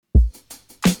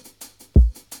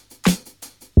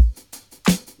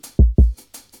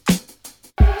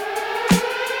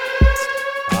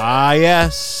Ah,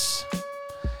 yes.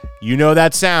 You know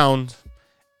that sound,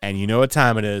 and you know what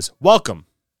time it is. Welcome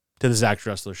to the Zach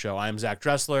Dressler Show. I am Zach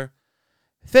Dressler.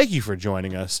 Thank you for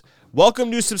joining us. Welcome,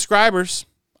 new subscribers.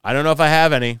 I don't know if I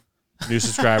have any new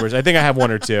subscribers. I think I have one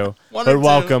or two.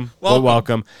 Welcome. We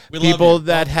people love you.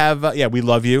 that have, we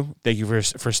love you. Thank you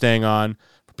for staying on.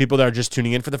 For people that are just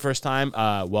tuning in for the first time,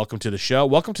 welcome to the show.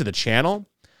 Welcome to the channel.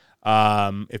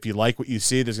 If you like what you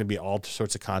see, there's going to be all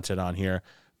sorts of content on here.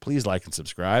 Please like and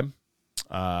subscribe.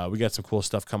 We got some cool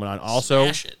stuff coming on.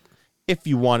 Also, if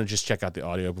you want to just check out the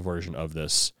audio version of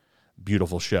this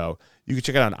beautiful show, you can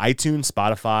check it out on iTunes,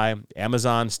 Spotify,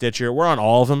 Amazon, Stitcher. We're on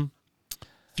all of them.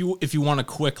 If you want a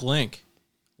quick link,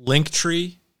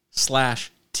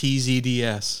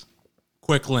 Linktree/TZDS.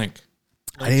 Quick link.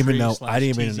 I didn't even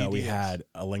know we had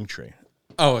a link tree.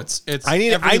 Oh, it's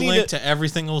every link to every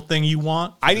single thing you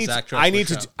want. I need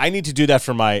to do that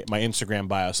for my Instagram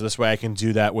bio, so this way I can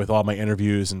do that with all my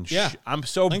interviews and I'm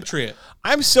so Linktree it.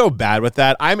 I'm so bad with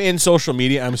that. I'm in social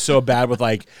media. I'm so bad with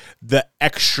like the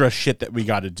extra shit that we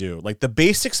got to do. Like the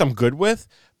basics I'm good with,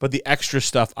 but the extra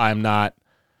stuff I'm not.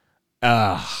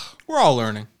 We're all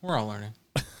learning.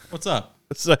 What's up?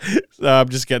 So, I'm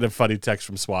just getting a funny text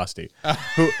from Swasti.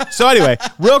 So anyway,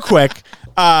 real quick,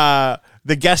 the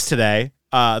guest today,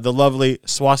 the lovely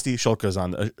Swasti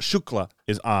Shukla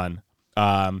is on.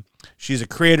 She's a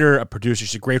creator, a producer.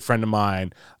 She's a great friend of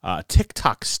mine,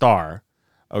 TikTok star.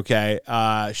 Okay,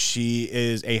 she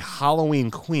is a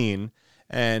Halloween queen,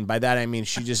 and by that I mean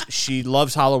she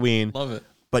loves Halloween. Love it.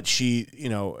 But she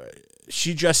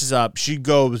dresses up. She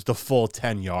goes the full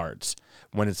 10 yards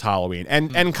when it's Halloween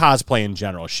and cosplay in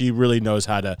general. She really knows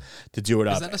how to do it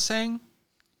up. Is that a saying?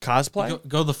 Cosplay?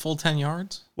 Go the full 10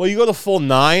 yards? Well, you go the full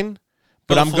 9,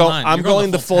 but I'm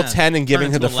going the full 10 and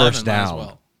giving her the first down.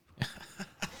 Well.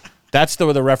 That's the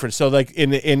reference. So like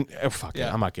I'm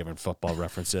not giving football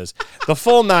references. The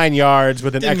full 9 yards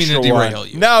with an extra one.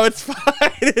 You. No, it's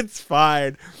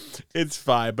fine. It's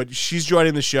fine. But she's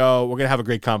joining the show. We're gonna have a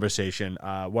great conversation.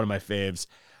 One of my faves.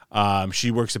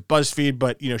 She works at BuzzFeed,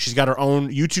 but she's got her own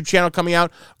YouTube channel coming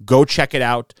out. Go check it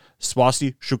out.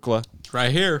 Swasti Shukla.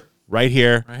 Right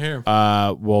here.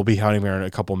 We'll be having her in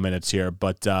a couple minutes here.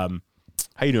 But how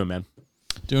you doing, man?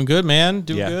 Doing good, man.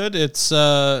 Good. It's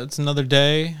another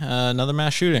day, another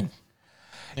mass shooting.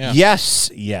 Yeah.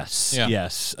 Yes.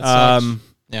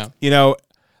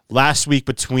 Last week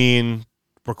between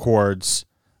records,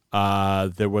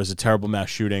 there was a terrible mass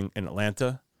shooting in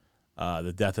Atlanta.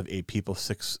 The death of 8 people,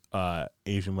 6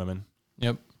 Asian women.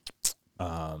 Yep.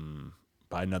 By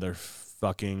another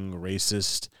fucking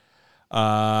racist,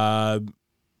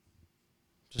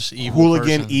 just evil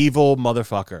hooligan, person. evil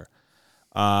motherfucker.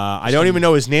 I don't even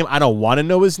know his name. I don't want to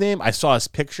know his name. I saw his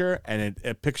picture, and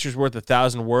a picture's worth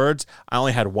 1,000 words. I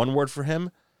only had one word for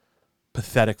him.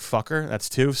 Pathetic fucker. That's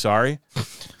 2. Sorry.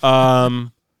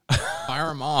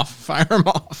 Fire him off.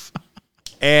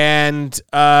 And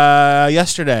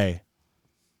yesterday,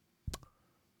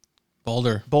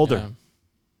 Boulder. Yeah.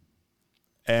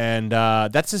 And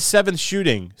that's his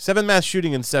 7th mass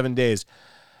shooting in 7 days.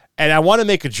 And I want to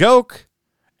make a joke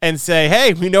and say,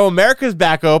 hey, we know America's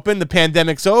back open. The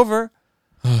pandemic's over.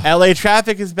 LA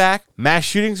traffic is back. Mass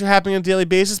shootings are happening on a daily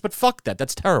basis. But fuck that.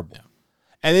 That's terrible. Yeah.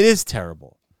 And it is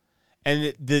terrible.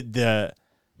 And the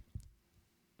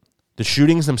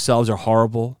shootings themselves are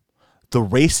horrible. The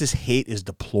racist hate is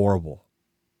deplorable.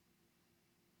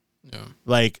 Yeah.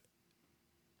 Like,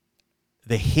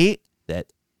 the hate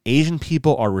that Asian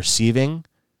people are receiving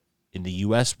in the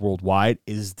U.S. worldwide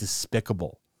is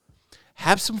despicable.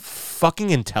 Have some fucking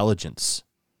intelligence.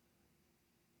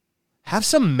 Have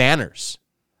some manners.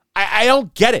 I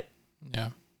don't get it. Yeah.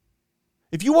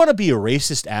 If you want to be a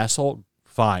racist asshole,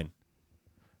 fine.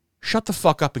 Shut the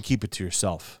fuck up and keep it to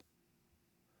yourself.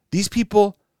 These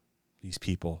people,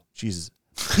 Jesus,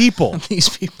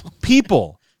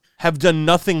 people have done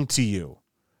nothing to you,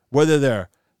 whether they're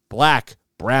black,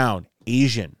 brown,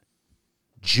 Asian,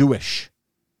 Jewish.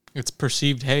 It's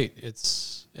perceived hate.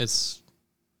 It's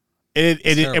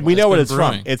and we know what it's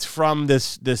from. It's from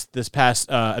this past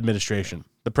administration,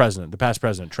 the past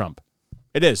president Trump.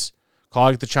 It is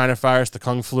calling it the China virus, the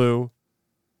Kung flu.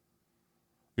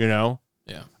 Yeah.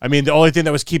 I mean, the only thing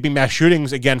that was keeping mass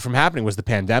shootings again from happening was the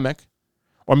pandemic,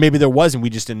 or maybe there wasn't. We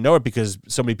just didn't know it because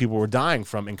so many people were dying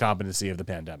from incompetency of the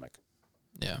pandemic.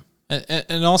 Yeah,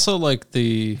 and also like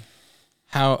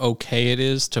how okay it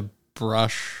is to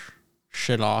brush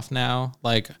shit off now,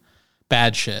 like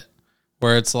bad shit.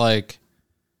 Where it's like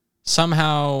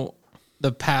somehow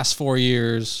the past 4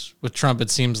 years with Trump,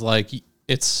 it seems like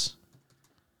it's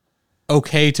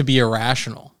okay to be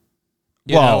irrational.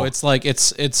 You know, it's like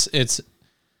it's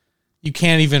you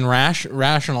can't even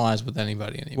rationalize with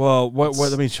anybody anymore. Well, what?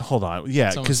 Let me hold on.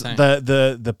 Yeah, because insane.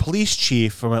 the police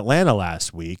chief from Atlanta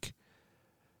last week,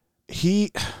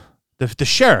 the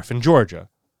sheriff in Georgia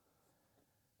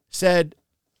said,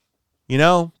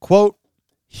 quote,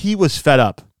 he was fed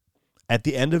up at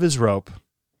the end of his rope.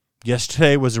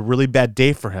 Yesterday was a really bad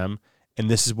day for him, and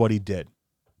this is what he did.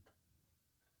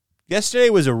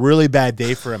 Yesterday was a really bad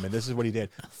day for him, and this is what he did.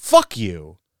 Fuck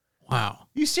you. Wow.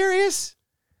 You serious?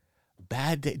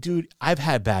 Bad day. Dude, I've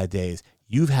had bad days.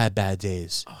 You've had bad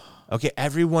days. Okay,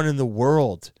 everyone in the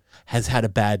world has had a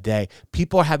bad day.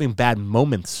 People are having bad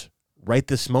moments right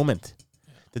this moment.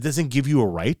 That doesn't give you a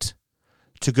right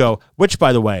to go, which,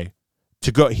 by the way,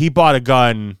 he bought a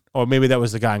gun, or maybe that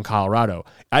was the guy in Colorado.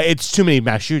 It's too many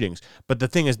mass shootings. But the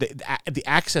thing is, the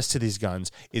access to these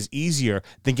guns is easier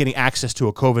than getting access to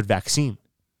a COVID vaccine.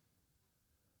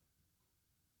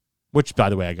 Which, by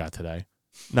the way, I got today.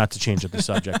 Not to change up the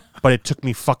subject, but it took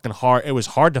me fucking hard. It was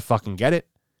hard to fucking get it.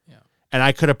 Yeah. And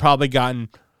I could have probably gotten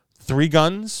 3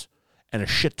 guns and a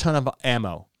shit ton of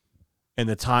ammo in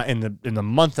the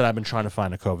month that I've been trying to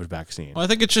find a COVID vaccine. Well, I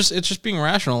think it's just being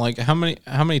rational. Like how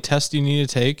many tests do you need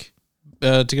to take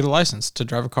to get a license to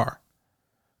drive a car?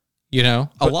 A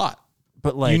lot.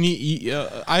 But like,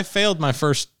 I failed my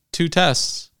first 2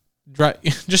 tests.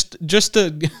 Just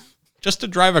to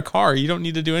drive a car, you don't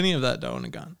need to do any of that to own a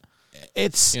gun.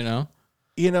 It's interesting,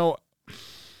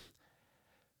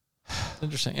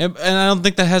 and I don't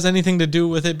think that has anything to do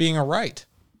with it being a right.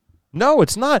 No,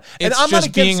 it's not. It's and I'm just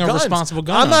not being guns. a responsible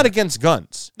gun I'm owner. not against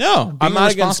guns. No, I'm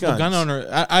not against responsible gun owner.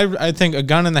 I think a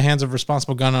gun in the hands of a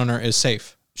responsible gun owner is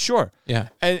safe. Sure. Yeah.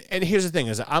 And here's the thing: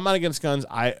 is I'm not against guns.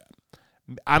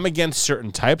 I'm against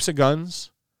certain types of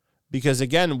guns because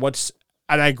again, and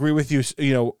I agree with you.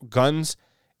 Guns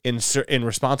in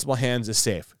responsible hands is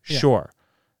safe. Yeah. Sure,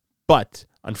 but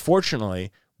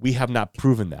unfortunately, we have not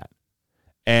proven that.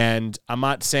 And I'm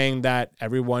not saying that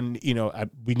everyone,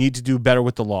 we need to do better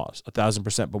with the laws,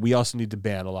 1,000%, but we also need to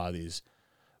ban a lot of these,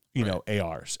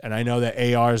 ARs. And I know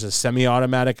that ARs is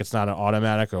semi-automatic. It's not an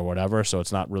automatic or whatever, so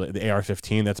it's not really the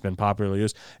AR-15 that's been popularly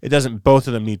used. Both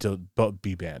of them need to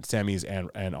be banned, semis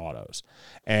and autos.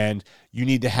 And you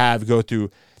need to go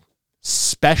through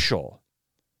special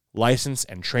license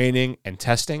and training and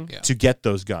testing to get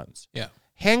those guns. Yeah.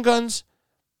 Handguns,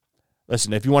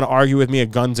 listen, if you want to argue with me, a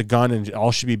gun's a gun and it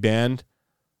all should be banned,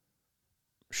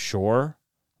 sure.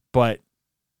 But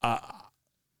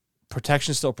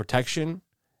protection's still protection.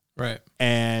 Right.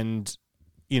 And,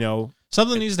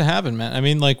 something needs to happen, man. I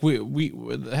mean, like we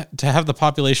to have the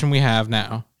population we have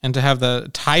now and to have the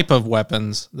type of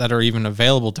weapons that are even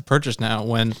available to purchase now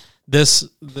when this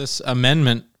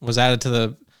amendment was added to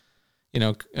the,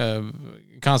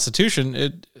 Constitution,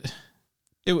 it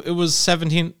was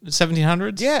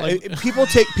 1700s. Yeah, like, people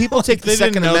take the they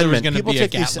Second didn't know Amendment. there was going to be a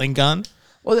Gatling gun.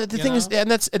 Well, the thing is, and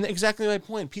that's exactly my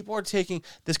point. People are taking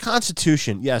this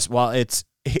Constitution. Yes, while it's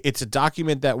a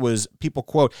document that was, people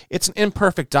quote, it's an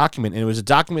imperfect document, and it was a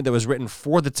document that was written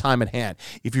for the time at hand.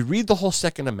 If you read the whole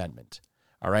Second Amendment,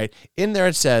 all right, in there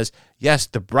it says, yes,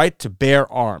 the right to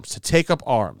bear arms, to take up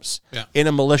arms in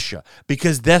a militia,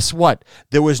 because guess what?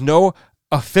 There was no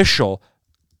official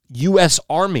U.S.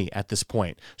 Army at this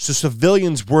point. So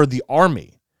civilians were the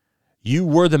Army. You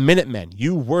were the Minutemen.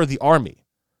 You were the Army.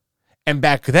 And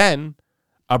back then,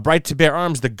 a right to bear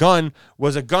arms, the gun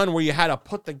was a gun where you had to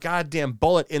put the goddamn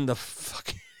bullet in the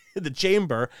fucking the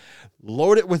chamber,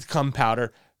 load it with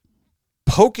gunpowder,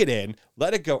 poke it in,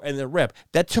 let it go, and then rip.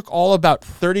 That took all about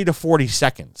 30 to 40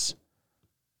 seconds.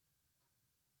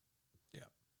 Yeah.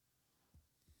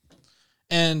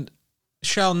 And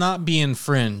shall not be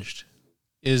infringed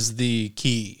is the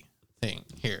key thing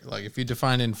here. Like if you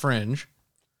define infringe,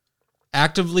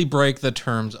 actively break the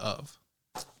terms of.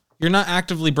 You're not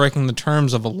actively breaking the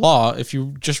terms of a law if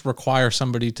you just require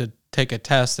somebody to take a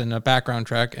test and a background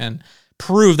check and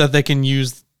prove that they can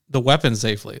use the weapon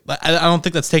safely. I don't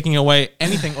think that's taking away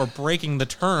anything or breaking the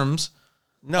terms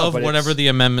of whatever the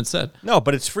amendment said. No,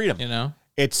 but it's freedom.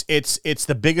 It's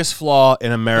the biggest flaw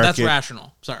in America. That's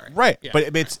rational. Sorry. Right. Yeah.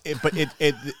 But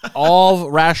it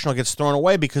all rational gets thrown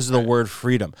away because of the word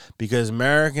freedom. Because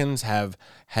Americans have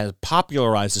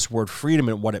popularized this word freedom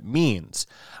and what it means.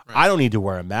 Right. I don't need to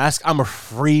wear a mask. I'm a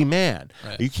free man.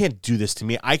 Right. You can't do this to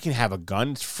me. I can have a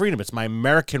gun. It's freedom. It's my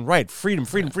American right. Freedom,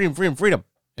 freedom, freedom, freedom, freedom.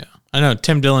 Yeah. I know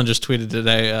Tim Dillon just tweeted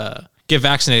today, get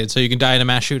vaccinated so you can die in a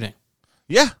mass shooting.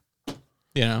 Yeah.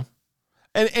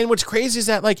 And what's crazy is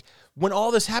that, like, when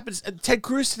all this happens, Ted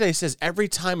Cruz today says every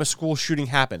time a school shooting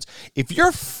happens, if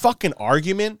your fucking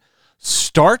argument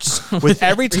starts with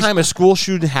every time a school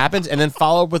shooting happens and then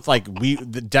followed with like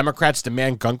the Democrats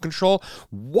demand gun control,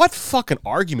 what fucking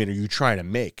argument are you trying to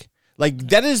make? Like,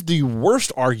 that is the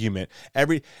worst argument.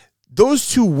 Those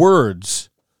two words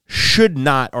should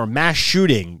not, or mass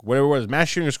shooting, whatever it was, mass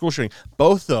shooting or school shooting,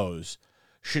 both those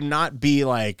should not be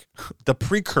like the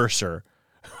precursor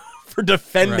for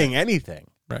defending anything.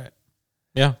 Right.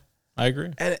 Yeah, I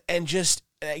agree. And just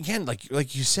again,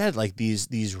 like you said, like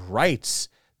these rights,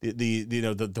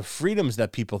 the freedoms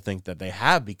that people think that they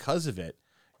have because of it,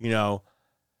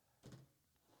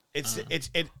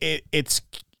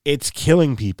 it's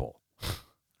killing people.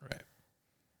 Right.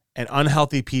 And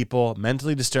unhealthy people,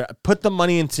 mentally disturbed. Put the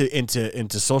money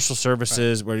into social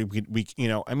services where we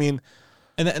I mean,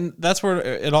 and that's where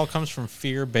it all comes from,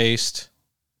 fear-based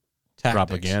tactics.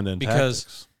 Propaganda and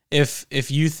because tactics. If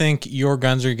you think your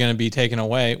guns are going to be taken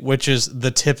away, which is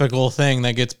the typical thing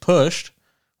that gets pushed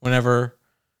whenever,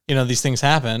 these things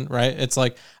happen, right? It's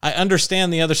like, I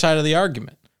understand the other side of the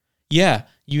argument. Yeah,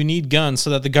 you need guns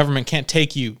so that the government can't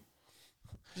take you.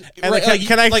 And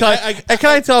can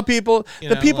I tell people,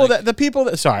 the people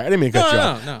that sorry, I didn't mean to cut you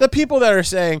off. No. The people that are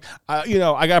saying,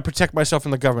 I got to protect myself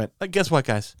from the government. Like, guess what,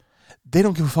 guys? They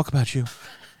don't give a fuck about you.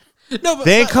 No, but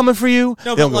they ain't coming for you.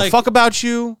 No, they don't give a fuck about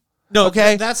you. No,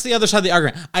 okay. That's the other side of the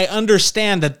argument. I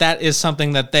understand that is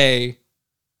something that they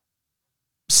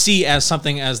see as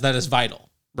something that is vital,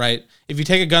 right? If you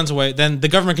take your guns away, then the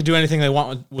government could do anything they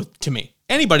want to me.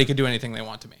 Anybody could do anything they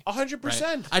want to me.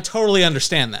 100%. I totally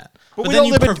understand that. But we don't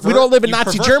live in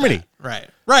Nazi Germany. Right.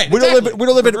 Right. We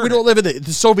don't live in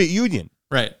the Soviet Union.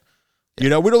 Right.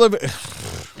 Yeah. We don't live in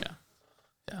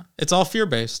Yeah. It's all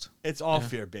fear-based. It's all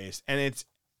fear-based, and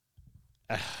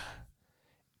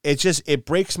it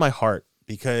breaks my heart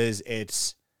because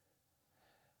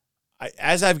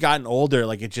as I've gotten older,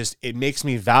 like it makes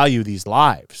me value these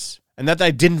lives. And not that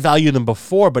I didn't value them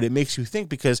before, but it makes you think,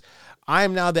 because I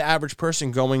am now the average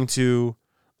person going to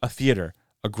a theater,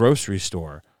 a grocery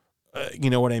store.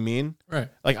 You know what I mean? Right.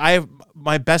 Like, I have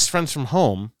my best friends from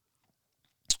home.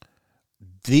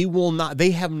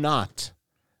 They have not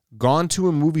gone to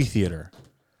a movie theater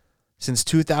since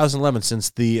 2011, since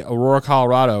the Aurora,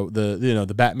 Colorado,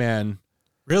 the Batman.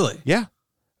 Really? Yeah.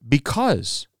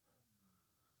 Because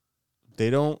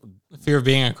they don't. Fear of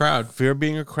being a crowd. Fear of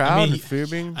being a crowd. It's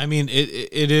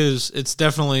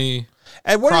definitely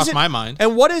and crossed my mind.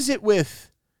 And what is it with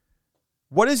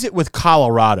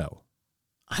Colorado?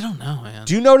 I don't know, man.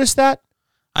 Do you notice that?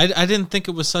 I didn't think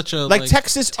it was such a like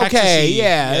Texas. Okay,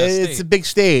 yeah, it's a big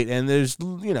state, and there's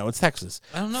it's Texas.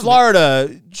 I don't know.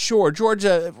 Florida, sure.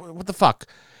 Georgia, what the fuck?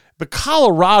 But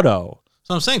Colorado.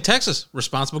 So I'm saying Texas,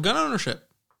 responsible gun ownership.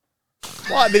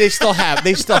 Well, I mean, they still have.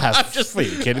 What, are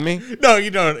you kidding me? No, you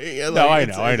don't. No, I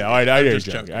know. I know you're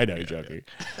joking. I know you're joking.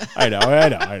 I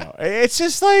know. It's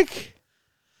just like,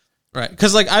 right?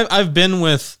 Because like I've been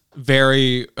with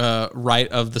very right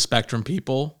of the spectrum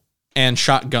people and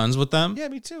shot guns with them. Yeah,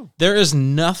 me too. There is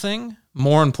nothing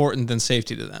more important than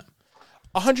safety to them.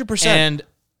 100%. And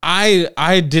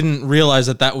I didn't realize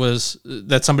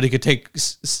that somebody could take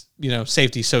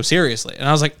safety so seriously. And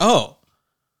I was like, oh.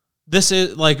 This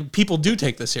is like, people do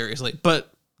take this seriously,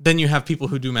 but then you have people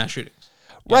who do mass shootings,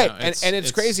 right? And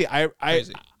it's crazy.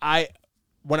 Crazy. I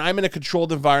when I'm in a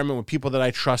controlled environment with people that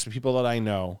I trust, with people that I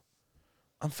know,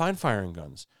 I'm fine firing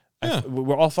guns. Yeah.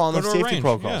 We're all following the safety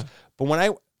protocols. Yeah.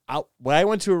 But when I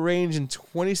went to a range in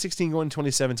 2016, going to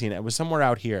 2017, it was somewhere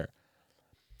out here.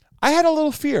 I had a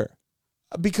little fear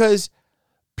because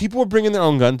people were bringing their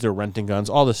own guns, they're renting guns,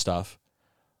 all this stuff.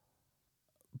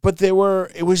 But it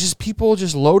was just people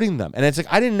just loading them. And it's like,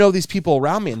 I didn't know these people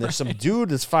around me. And there's some dude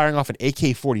that's firing off an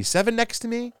AK-47 next to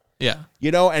me. Yeah.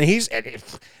 And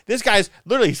this guy's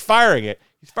literally, he's firing it.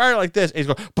 He's firing like this. And he's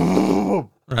going, boom, boom,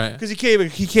 boom. Right. Because he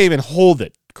can't even hold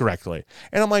it correctly.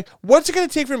 And I'm like, what's it going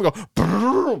to take for him to go,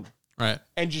 boom, right,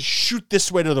 and just shoot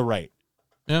this way to the right?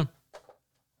 Yeah.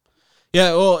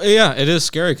 Yeah, well, yeah, it is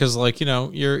scary because, like,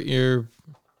 you're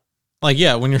like,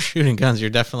 yeah, when you're shooting guns, you're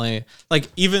definitely like,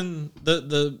 even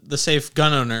the safe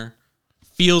gun owner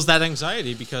feels that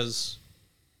anxiety because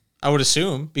I would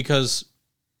assume because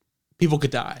people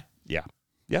could die. Yeah.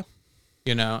 Yeah.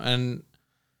 And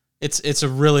it's a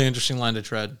really interesting line to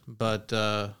tread, but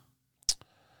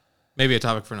maybe a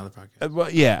topic for another podcast.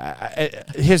 Well, yeah.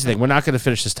 Here's the thing: we're not going to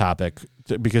finish this topic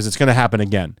because it's going to happen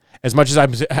again. As much as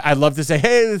I'd love to say,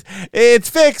 hey, it's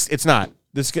fixed, it's not.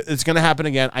 It's going to happen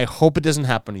again. I hope it doesn't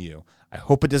happen to you. I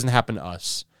hope it doesn't happen to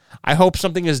us. I hope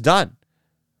something is done.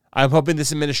 I'm hoping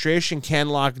this administration can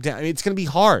lock down. I mean, it's going to be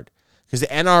hard because the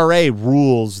NRA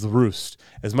rules the roost.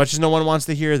 As much as no one wants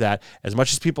to hear that, as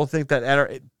much as people think that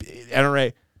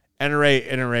NRA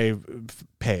NRA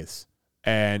pays,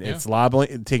 and it's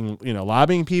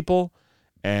lobbying people,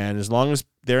 and as long as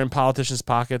they're in politicians'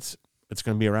 pockets, it's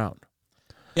going to be around.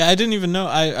 Yeah, I didn't even know.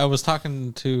 I was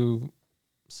talking to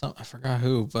I forgot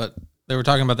who, but they were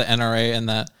talking about the NRA and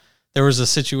that there was a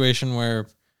situation where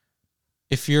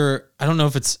if you're, I don't know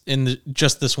if it's in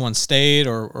just this one state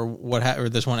or or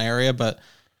this one area, but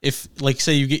if, like,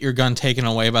 say you get your gun taken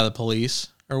away by the police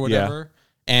or whatever,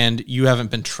 and you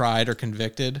haven't been tried or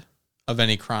convicted of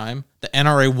any crime, the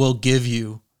NRA will give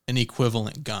you an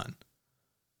equivalent gun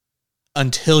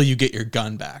until you get your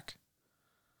gun back.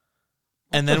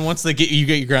 And then once you get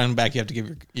your gun back, you have to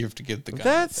give the gun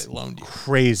that they loaned you.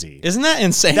 Crazy. Isn't that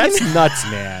insane? That's nuts,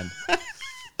 man.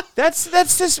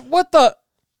 That's just what the.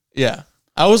 Yeah,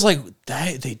 I was like,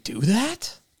 they do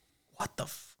that? What the?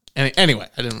 Anyway,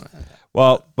 I didn't.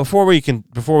 Well, before we get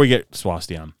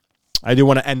Swasti on, I do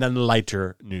want to end on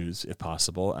lighter news, if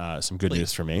possible. Some good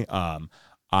news for me.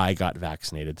 I got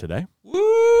vaccinated today.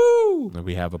 Woo!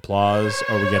 We have applause,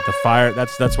 or we get the fire.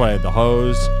 That's why the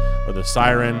hose, or the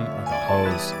siren, or the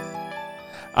hose.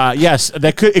 Yes,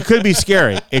 it could be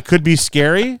scary. It could be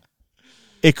scary.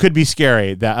 It could be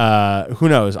scary. That who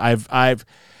knows? I've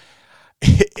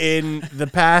in the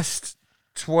past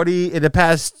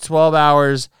 12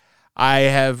 hours,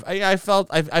 I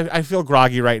feel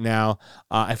groggy right now.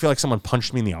 I feel like someone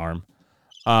punched me in the arm.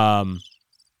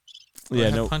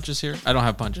 No punches here. I don't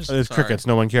have punches. There's crickets.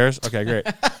 No one cares. Okay, great.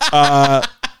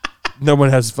 No one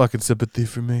has fucking sympathy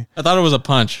for me. I thought it was a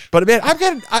punch. But man,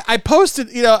 I posted,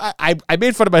 I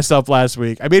made fun of myself last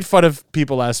week. I made fun of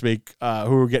people last week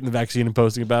who were getting the vaccine and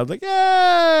posting about it. Like,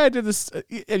 yeah, I did this.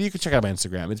 And you can check out my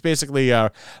Instagram. It's basically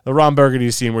the Ron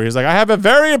Burgundy scene where he's like, I have a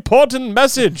very important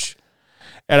message.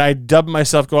 And I dubbed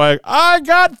myself going, I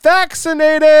got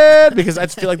vaccinated. Because I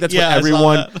feel like that's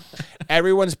what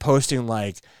everyone's posting,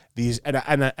 like these, and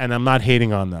I'm not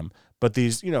hating on them. But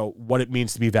these, what it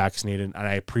means to be vaccinated, and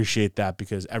I appreciate that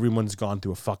because everyone's gone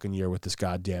through a fucking year with this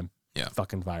goddamn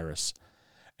fucking virus.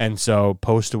 And so,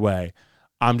 post away.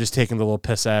 I'm just taking the little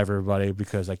piss out of everybody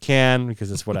because I can,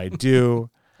 because that's what I do.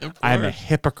 I'm a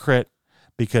hypocrite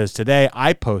because today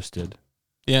I posted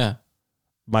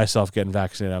myself getting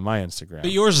vaccinated on my Instagram.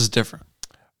 But yours is different.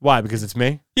 Why? Because it's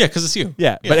me? Yeah, because it's you.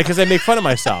 Yeah, but because I make fun of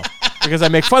myself. Because I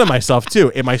make fun of myself too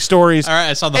in my stories. All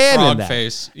right, I saw the frog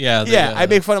face. Yeah, I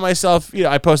make fun of myself.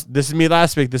 I post, this is me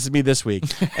last week, this is me this week.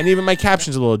 And even my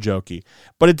caption's a little jokey.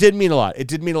 But it did mean a lot. It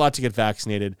did mean a lot to get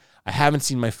vaccinated. I haven't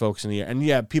seen my folks in a year. And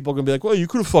yeah, people are going to be like, well, you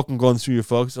could have fucking gone through your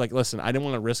folks. Like, listen, I didn't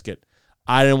want to risk it.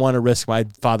 I didn't want to risk my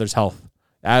father's health.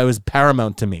 That was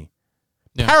paramount to me.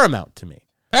 Yeah. Paramount to me.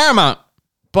 Paramount.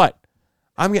 But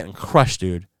I'm getting crushed,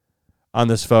 dude, on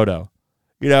this photo.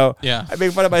 I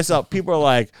make fun of myself. People are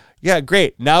like, yeah,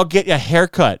 great. Now get your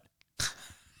haircut.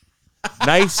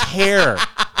 Nice hair.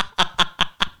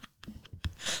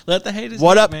 Let the haters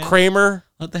What hate, up, man. Kramer?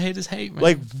 Let the haters hate, man.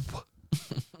 Like,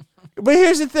 but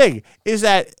here's the thing, is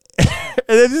that,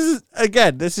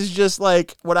 this is just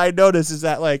like, what I notice is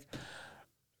that, like,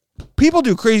 people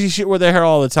do crazy shit with their hair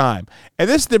all the time. And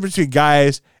this is the difference between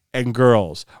guys and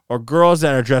girls, or girls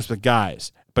that are dressed with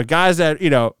guys. But guys that,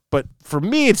 but for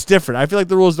me, it's different. I feel like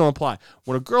the rules don't apply.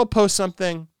 When a girl posts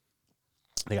something,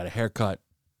 they got a haircut,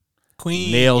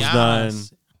 queen, nails done,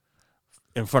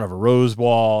 in front of a rose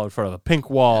wall, in front of a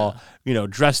pink wall,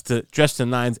 dressed to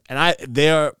nines. And I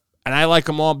like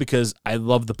them all because I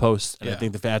love the posts and I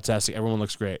think they're fantastic. Everyone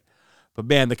looks great. But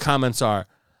man, the comments are,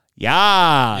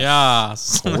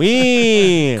 yes,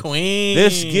 queen, queen.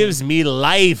 This gives me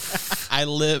life.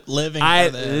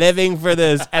 living for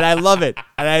this, and I love it.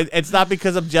 And it's not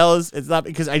because I'm jealous. It's not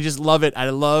because I just love it. I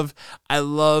love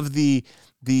the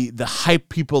hype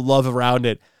people love around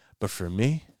it. But for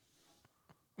me,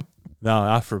 no,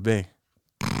 not for me.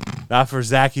 Not for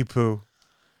Zachy Poo.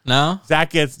 No? Zach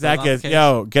gets, get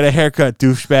a haircut,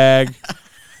 douchebag.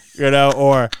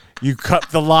 Or you cut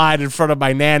the line in front of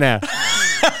my nana.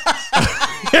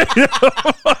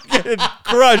 I'm getting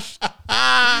crushed.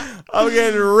 I'm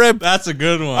getting ripped. That's a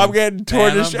good one. I'm getting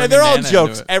torn to shit. And they're all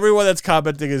jokes. Everyone that's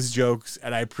commenting is jokes,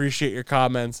 and I appreciate your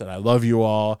comments, and I love you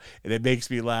all, and it makes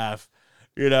me laugh.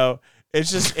 It's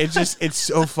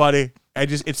so funny.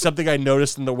 It's something I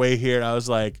noticed in the way here, and I was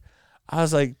like,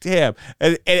 damn.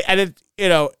 And it,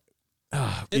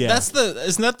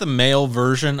 isn't that the male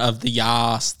version of the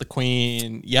yas, the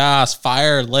queen, yas,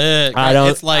 fire lit? Right?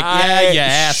 It's like, you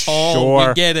asshole. Sure.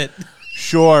 We get it.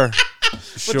 Sure.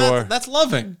 Sure. That's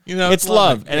loving. It's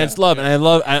love. And it's love. And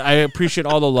I appreciate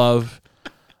all the love.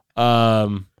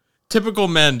 Typical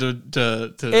men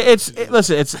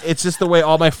listen, it's just the way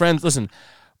all my friends, listen,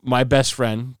 my best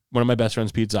friend, one of my best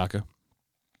friends, Pete Zaka,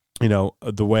 you know,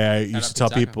 the way I Shout used out to tell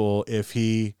Pete Zacco. people, if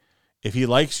he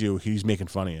likes you, he's making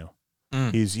fun of you.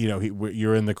 Mm. He's, you know,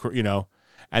 you're in the, you know,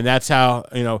 and that's how,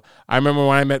 you know, I remember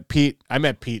when I met Pete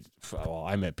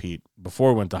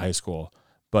before we went to high school,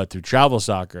 but through travel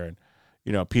soccer. And,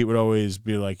 you know, Pete would always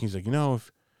be like, he's like, you know,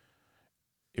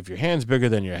 if your hand's bigger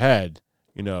than your head,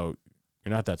 you know,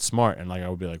 you're not that smart. And like, I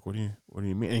would be like, what do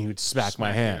you mean? And he would smack my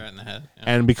you hand. right in the head. Yeah.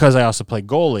 And because I also play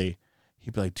goalie,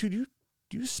 he'd be like, dude,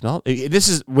 do you smell? This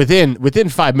is within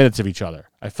 5 minutes of each other.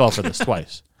 I fell for this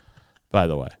twice, by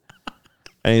the way.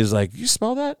 And he's like, you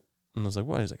smell that? And I was like,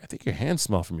 what? He's like, I think your hands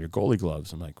smell from your goalie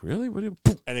gloves. I'm like, really? What?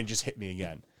 And it just hit me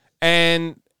again.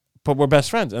 But we're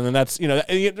best friends. And then that's, you know,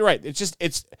 you're right.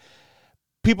 It's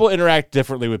people interact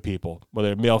differently with people,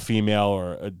 whether male, female,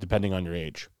 or depending on your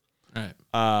age. Right.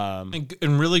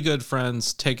 And really good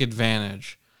friends take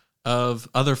advantage of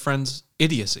other friends'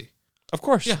 idiocy. Of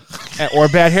course. Yeah. Or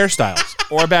bad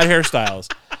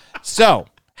hairstyles. So,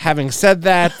 having said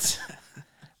that,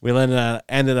 we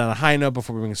ended on a high note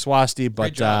before we bring Swasti,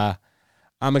 but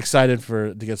I'm excited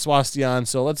to get Swasti on.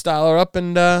 So let's dial her up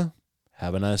and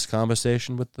have a nice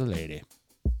conversation with the lady.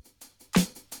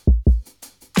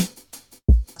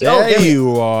 There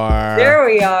you are. There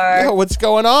we are. Yo, what's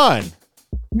going on?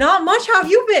 Not much. How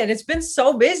have you been? It's been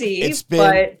so busy. It's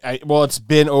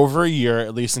been over a year,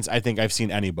 at least since I think I've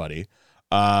seen anybody.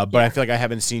 But I feel like I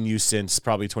haven't seen you since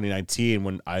probably 2019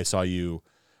 when I saw you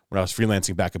when I was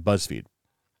freelancing back at BuzzFeed.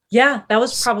 Yeah, that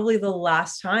was probably the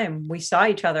last time we saw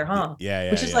each other, huh?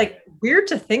 Yeah. Which is like weird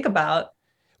to think about.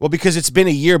 Well, because it's been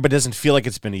a year, but it doesn't feel like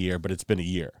it's been a year, but it's been a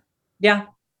year. Yeah.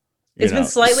 It's been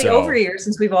slightly over a year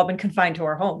since we've all been confined to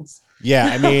our homes. Yeah,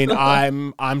 I mean,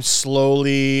 I'm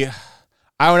slowly.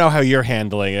 I don't know how you're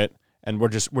handling it, and we're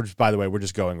just by the way, we're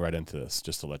just going right into this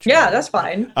just to let you know. Yeah, that's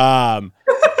fine.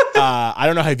 I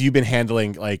don't know how you've been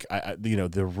handling like you know,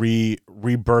 the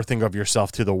rebirthing of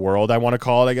yourself to the world, I want to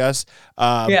call it, I guess.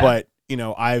 But you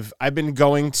know, I've been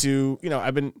going to, you know,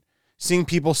 I've been seeing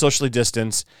people socially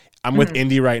distance. I'm with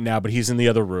Indy right now, but he's in the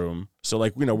other room. So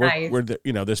like, you know, we're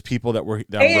you know, there's people that we're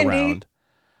around.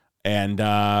 And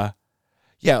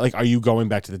yeah, like, are you going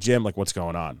back to the gym? Like, what's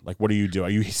going on? Like, what do you do? Are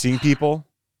you seeing people?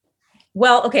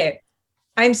 Well, okay.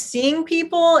 I'm seeing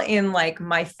people in like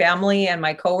my family and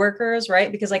my coworkers,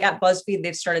 right? Because like at BuzzFeed,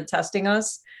 they've started testing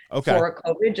us for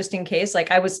COVID just in case.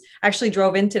 Like I was actually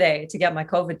drove in today to get my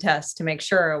COVID test to make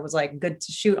sure it was like good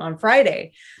to shoot on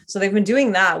Friday. So they've been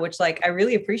doing that, which like I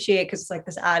really appreciate because it's like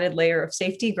this added layer of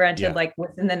safety. Granted, like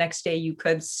within the next day you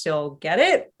could still get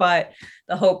it, but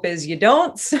the hope is you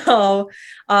don't. So,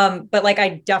 but like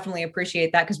I definitely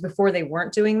appreciate that because before they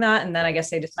weren't doing that. And then I guess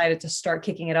they decided to start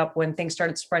kicking it up when things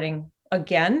started spreading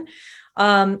again.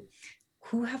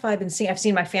 Who have I been seeing? I've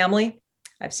seen my family.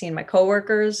 I've seen my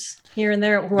coworkers here and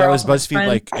there. Who was BuzzFeed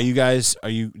like, are you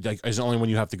like, is it only when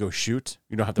you have to go shoot?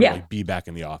 You don't have to like be back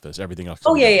in the office. Everything else.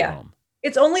 Home.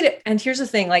 It's only and here's the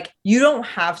thing, like you don't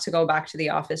have to go back to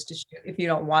the office to shoot if you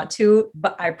don't want to,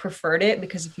 but I preferred it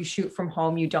because if you shoot from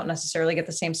home, you don't necessarily get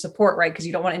the same support, right? Because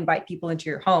you don't want to invite people into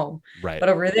your home. Right. But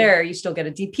over there, you still get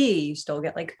a DP, you still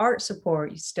get like art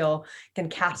support, you still can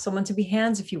cast someone to be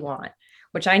hands if you want,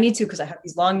 which I need to because I have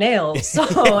these long nails. So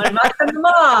I'm not cutting them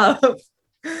off.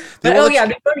 But I've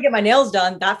been going to get my nails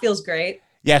done. That feels great.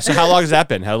 Yeah. So how long has that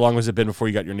been? How long has it been before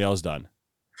you got your nails done?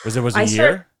 Was it a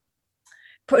year?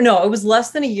 No, it was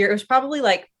less than a year. It was probably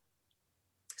like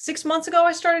 6 months ago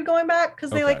I started going back because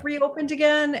they like reopened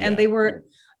again. And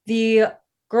the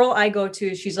girl I go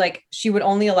to, she's like, she would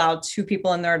only allow 2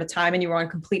 people in there at a time and you were on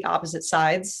complete opposite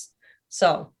sides.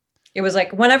 So it was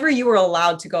like whenever you were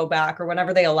allowed to go back or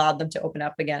whenever they allowed them to open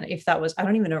up again, if that was, I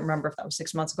don't even remember if that was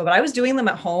 6 months ago, but I was doing them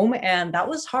at home and that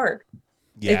was hard.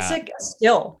 Yeah. It's like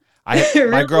still.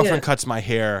 My girlfriend cuts my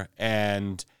hair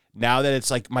and now that it's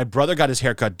like my brother got his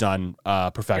haircut done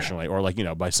professionally or like, you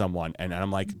know, by someone. And I'm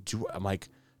like, do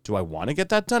I want to get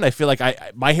that done? I feel like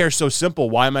my hair's so simple.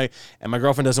 Why am I? And my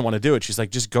girlfriend doesn't want to do it. She's like,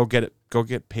 just go get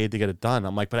paid to get it done.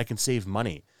 I'm like, but I can save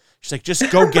money. She's like, just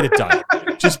go get it done.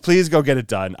 Just please go get it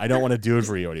done. I don't want to do it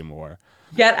for you anymore.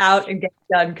 Get out and get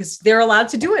it done because they're allowed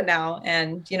to do it now.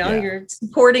 And, you know, you're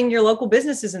supporting your local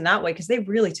businesses in that way because they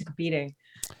really took a beating.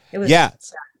 It was sad.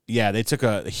 Yeah, they took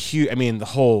a huge, I mean, the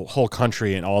whole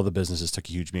country and all the businesses took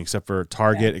a huge beating except for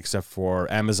Target, except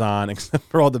for Amazon, except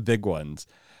for all the big ones.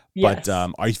 Yes.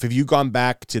 But have you gone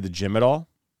back to the gym at all?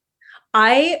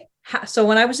 So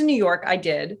when I was in New York, I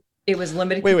did. It was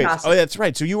limited capacity. Oh, that's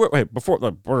right. So you were, let's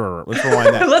rewind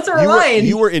that. Let's rewind.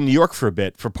 You were in New York for a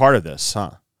bit, for part of this,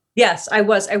 huh? Yes, I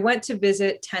was. I went to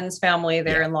visit Ten's family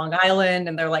there in Long Island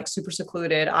and they're like super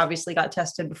secluded. Obviously got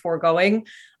tested before going,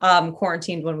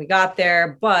 quarantined when we got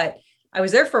there. But I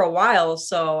was there for a while.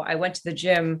 So I went to the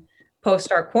gym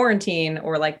post our quarantine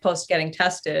or like post getting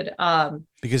tested.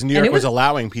 Because New York was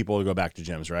allowing people to go back to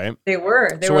gyms, right? They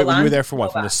were. So wait, you were there for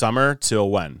what? From the summer till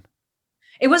when?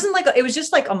 It wasn't like it was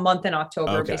just like a month in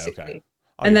October, basically. Okay.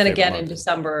 And then again in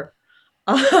December.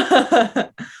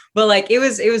 But like it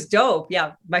was dope.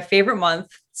 Yeah. My favorite month.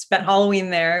 Spent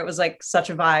Halloween there. It was like such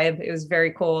a vibe. It was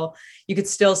very cool. You could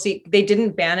still see, they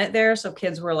didn't ban it there. So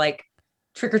kids were like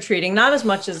trick-or-treating, not as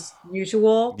much as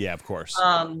usual. Yeah, of course.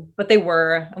 But they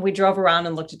were, and we drove around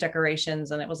and looked at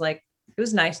decorations, and it was like, it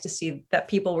was nice to see that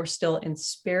people were still in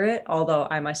spirit. Although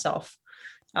I myself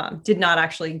did not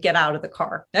actually get out of the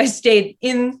car. I stayed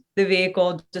in the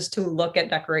vehicle just to look at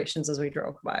decorations as we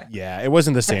drove by. Yeah, it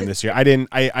wasn't the same this year. I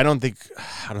don't think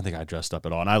I dressed up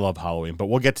at all, and I love Halloween. But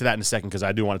we'll get to that in a second because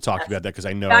I do want to talk about that because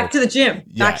I know. Back to the gym.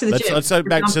 Yeah, let's go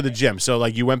back to the gym. So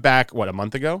like you went back a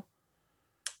month ago?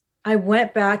 I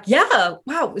went back. Yeah.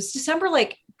 Wow. It was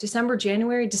December,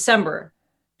 January, December.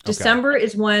 Okay. December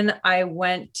is when I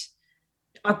went.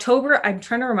 October, I'm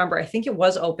trying to remember. I think it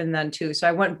was open then too. So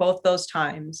I went both those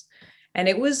times, and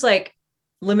it was like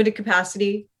limited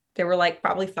capacity. There were like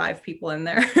probably 5 people in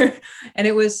there and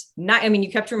it was not, I mean,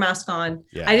 you kept your mask on.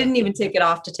 Yeah. I didn't even take it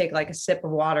off to take like a sip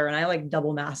of water, and I like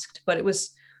double masked, but it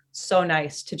was so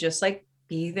nice to just like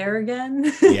be there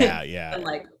again. Yeah. Yeah. And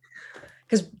like,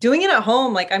 because doing it at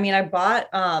home, like, I mean, I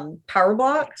bought power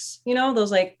blocks,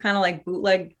 those like kind of like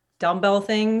bootleg dumbbell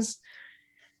things.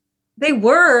 They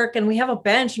work, and we have a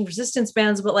bench and resistance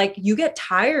bands, but like you get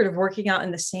tired of working out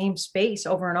in the same space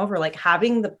over and over. Like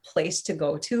having the place to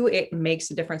go to, it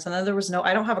makes a difference. And then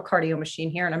I don't have a cardio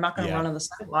machine here, and I'm not going to run on the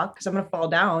sidewalk because I'm going to fall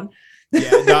down.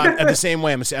 Yeah, no, I'm the same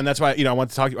way. And that's why, I want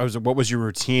to talk to you. What was your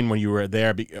routine when you were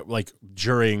there, like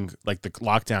during like the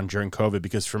lockdown during COVID?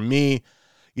 Because for me,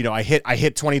 I hit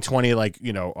 2020, like,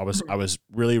 I was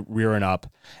really rearing up,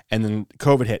 and then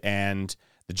COVID hit, and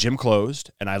the gym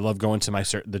closed, and I love going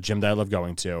to the gym that I love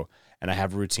going to, and I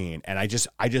have a routine, and I just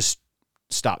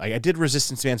stopped. Like, I did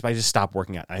resistance bands, but I just stopped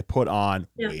working out. And I put on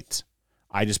weight.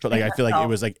 I just put I feel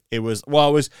like it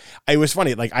was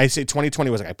funny. Like I say 2020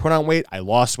 was like, I put on weight, I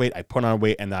lost weight, I put on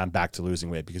weight, and then I'm back to losing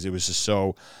weight because it was just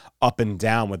so up and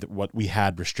down with what we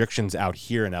had restrictions out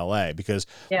here in LA, because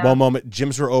one moment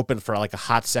gyms were open for like a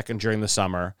hot second during the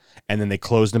summer, and then they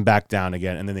closed them back down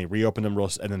again, and then they reopened them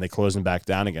and then they closed them back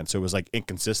down again. So it was like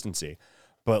inconsistency.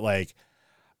 But like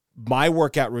my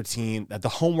workout routine, the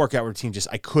home workout routine, just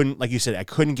I couldn't, like you said, I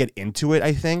couldn't get into it.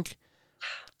 I think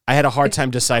I had a hard time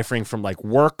deciphering from like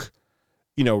work,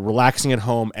 relaxing at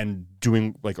home, and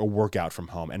doing like a workout from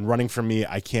home. And running for me,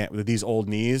 I can't with these old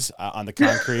knees on the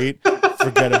concrete.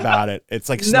 Forget about it. It's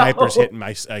like snipers hitting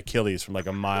my Achilles from like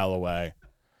a mile away.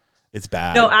 It's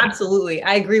bad. No, absolutely.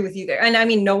 I agree with you there. And I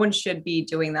mean, no one should be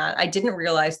doing that. I didn't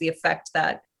realize the effect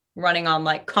that running on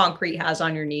like concrete has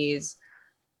on your knees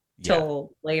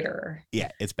till later.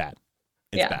 Yeah, it's bad.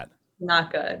 It's bad.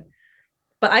 Not good.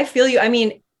 But I feel you. I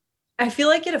mean, I feel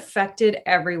like it affected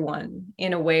everyone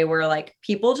in a way where like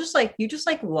people just like, you just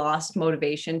like lost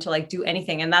motivation to like do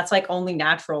anything. And that's like only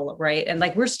natural, right? And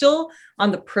like, we're still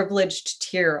on the privileged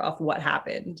tier of what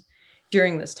happened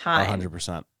during this time.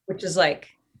 100%. Which is like,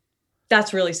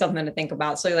 that's really something to think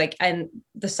about. So like, and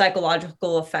the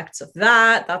psychological effects of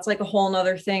that's like a whole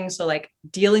nother thing. So like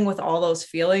dealing with all those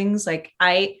feelings, like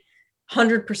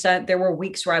 100%, there were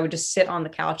weeks where I would just sit on the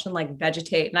couch and like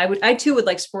vegetate. And I too would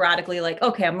like sporadically like,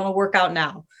 okay, I'm going to work out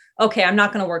now. Okay, I'm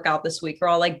not going to work out this week. Or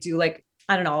I'll like do like,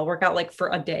 I don't know, I'll work out like for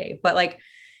a day. But like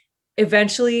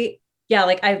eventually,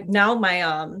 like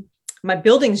my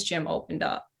building's gym opened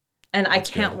up, and I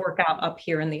can't work out up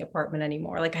here in the apartment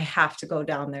anymore. Like I have to go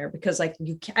down there because like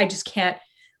I just can't,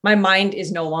 my mind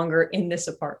is no longer in this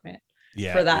apartment.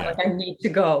 For that. Like I need to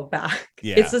go back.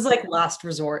 It's just like last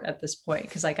resort at this point,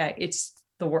 because like it's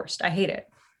the worst. I hate it.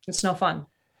 It's no fun.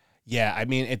 Yeah, I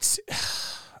mean,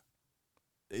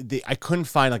 I couldn't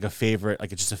find like a favorite,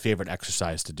 like it's just a favorite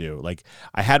exercise to do. Like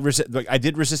I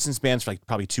did resistance bands for like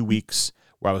probably 2 weeks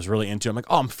where I was really into it. I'm like,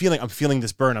 oh, I'm feeling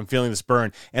this burn. I'm feeling this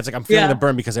burn. And it's like I'm feeling the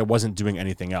burn because I wasn't doing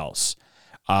anything else.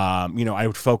 I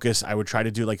would try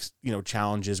to do like,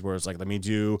 challenges where it's like, let me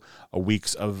do a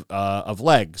weeks of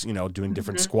legs, doing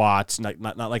different squats,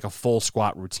 not like a full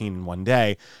squat routine in one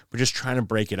day, but just trying to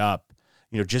break it up,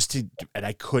 and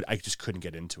I just couldn't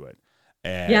get into it.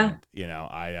 And,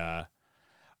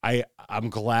 I'm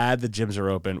glad the gyms are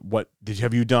open.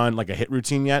 Have you done like a HIIT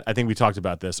routine yet? I think we talked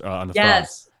about this on the phone.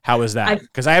 How is that?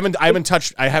 Because I haven't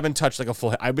touched like a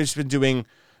full, I've just been doing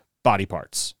body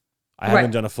parts. I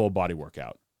haven't done a full body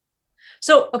workout.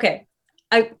 So, okay.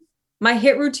 My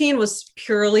HIIT routine was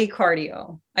purely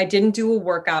cardio. I didn't do a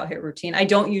workout HIIT routine. I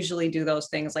don't usually do those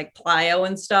things like plyo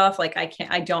and stuff. Like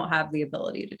I don't have the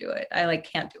ability to do it. I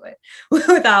like can't do it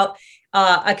without,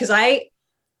 cause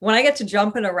when I get to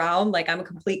jumping around, like I'm a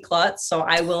complete klutz. So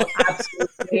I will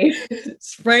absolutely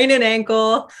sprain an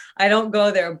ankle. I don't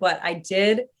go there, but I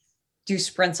did do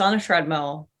sprints on a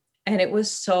treadmill and it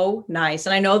was so nice.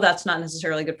 And I know that's not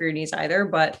necessarily good for your knees either,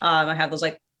 but I have those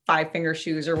like 5-finger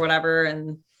shoes or whatever.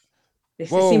 And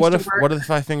whoa, what are the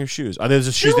 5-finger shoes? Are those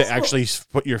the shoes that actually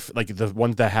put your, like the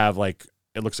ones that have like,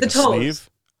 it looks like a sleeve?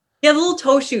 Yeah, the little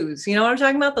toe shoes. You know what I'm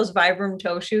talking about? Those Vibram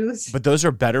toe shoes. But those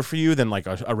are better for you than like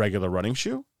a regular running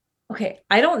shoe? Okay,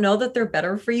 I don't know that they're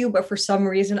better for you, but for some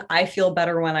reason, I feel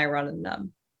better when I run in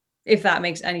them. If that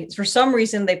makes any, for some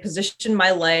reason, they position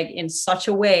my leg in such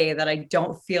a way that I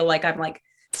don't feel like I'm like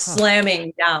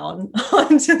slamming down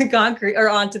onto the concrete or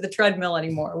onto the treadmill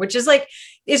anymore, which is like,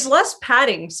 it's less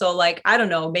padding. So like, I don't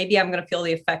know, maybe I'm going to feel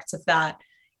the effects of that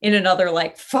in another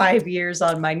like 5 years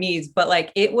on my knees. But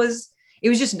like, it was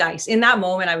just nice. In that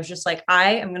moment, I was just like,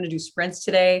 I am going to do sprints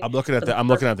today. I'm looking at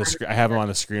the screen. I have them on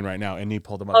the screen right now, and he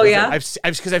pulled them up. Oh, yeah?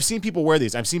 Because I've seen people wear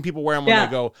these. I've seen people wear them when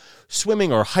they go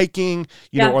swimming or hiking,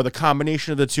 you know, or the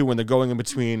combination of the two when they're going in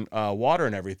between water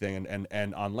and everything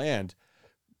and on land.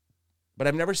 But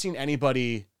I've never seen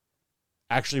anybody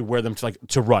actually wear them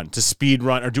to run, to speed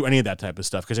run, or do any of that type of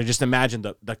stuff. Because I just imagine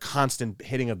the constant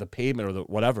hitting of the pavement or the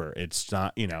whatever. It's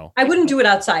not, you know. I wouldn't do it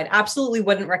outside. Absolutely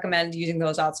wouldn't recommend using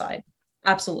those outside.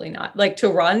 Absolutely not. Like to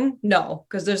run, no,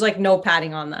 because there's like no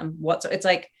padding on them.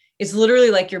 It's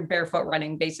literally like you're barefoot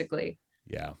running, basically.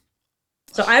 Yeah.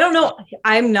 So I don't know.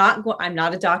 I'm not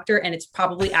a doctor, and it's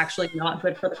probably actually not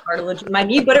good for the cartilage in my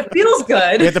knee, but it feels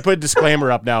good. We have to put a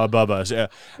disclaimer up now above us.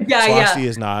 Swasti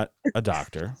is not a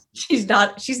doctor. She's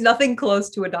not. She's nothing close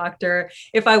to a doctor.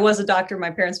 If I was a doctor,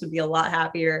 my parents would be a lot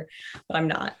happier, but I'm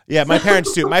not. Yeah, my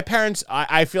parents too. My parents,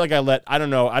 I feel like I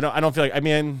don't know. I don't feel like,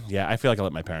 I feel like I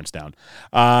let my parents down.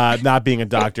 Not being a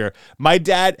doctor. My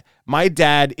dad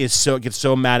gets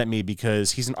so mad at me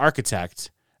because he's an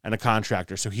architect and a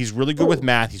contractor. So he's really good with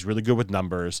math. He's really good with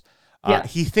numbers.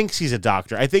 He thinks he's a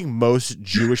doctor. I think most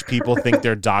Jewish people think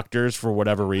they're doctors for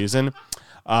whatever reason.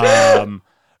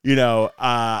 You know,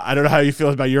 I don't know how you feel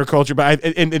about your culture, but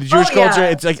in the Jewish culture,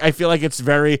 it's like, I feel like it's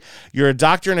you're a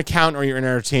doctor, an accountant, or you're in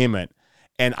entertainment.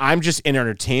 And I'm just in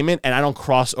entertainment, and I don't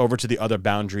cross over to the other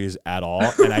boundaries at all.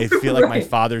 And I feel like my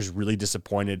father's really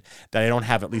disappointed that I don't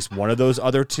have at least one of those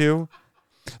other two.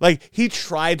 Like, he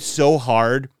tried so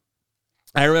hard.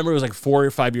 I remember it was like 4 or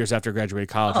 5 years after I graduated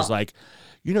college. He's like,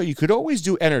 you know, you could always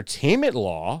do entertainment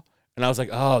law. And I was like,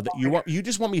 oh, you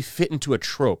just want me fit into a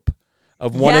trope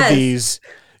of one of these,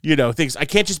 you know, things. I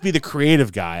can't just be the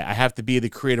creative guy. I have to be the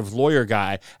creative lawyer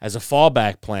guy as a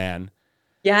fallback plan.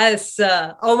 Yes.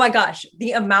 Oh my gosh.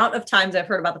 The amount of times I've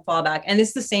heard about the fallback, and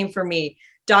it's the same for me.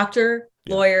 Doctor,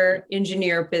 lawyer,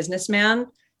 engineer, businessman.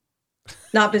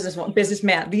 Not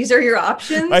businessman. These are your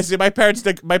options. I see. My parents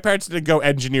didn't go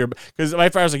engineer because my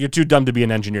father was like, "You're too dumb to be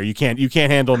an engineer. You can't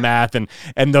handle math and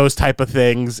those type of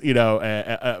things." You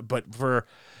know, but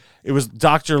it was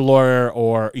doctor, lawyer,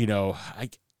 or you know,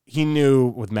 he knew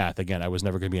with math again. I was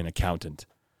never going to be an accountant.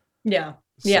 Yeah,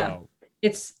 yeah.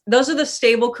 Those are the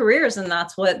stable careers, and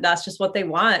that's just what they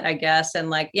want, I guess. And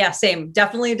like, yeah, same.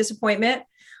 Definitely a disappointment.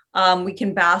 We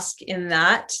can bask in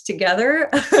that together.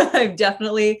 I've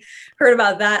definitely heard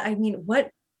about that. I mean,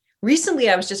 recently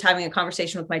I was just having a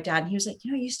conversation with my dad, and he was like,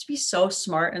 you know, I used to be so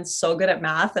smart and so good at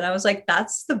math. And I was like,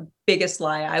 that's the biggest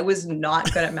lie. I was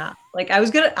not good at math. Like I was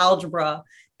good at algebra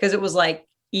because it was like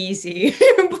easy,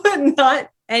 but not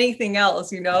anything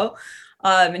else, you know?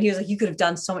 And he was like, you could have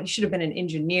done so much. You should have been an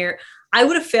engineer. I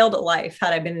would have failed at life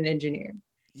had I been an engineer.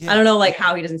 Yeah. I don't know, like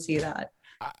how he doesn't see that.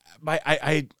 My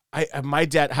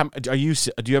dad, do you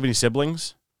have any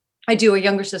siblings? I do, a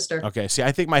younger sister. Okay. See,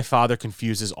 I think my father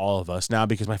confuses all of us now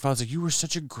because my father's like, you were so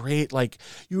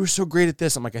great at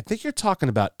this. I'm like, I think you're talking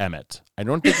about Emmett. I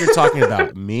don't think you're talking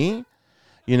about me.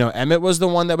 You know, Emmett was the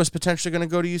one that was potentially going to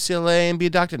go to UCLA and be a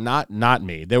doctor. Not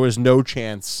me. There was no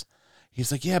chance.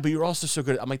 He's like, yeah, but you're also so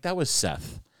good. I'm like, that was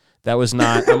Seth. That was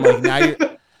not. I'm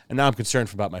like, now I'm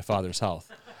concerned about my father's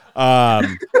health.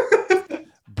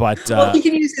 But well, he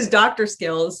can use his doctor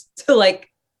skills to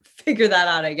like figure that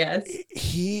out, I guess.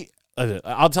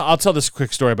 I'll tell this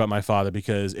quick story about my father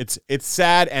because it's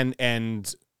sad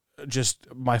and just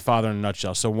my father in a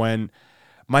nutshell. So when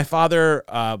my father,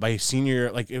 my senior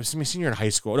in high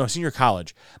school, no, senior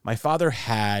college, my father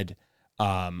had,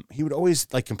 he would always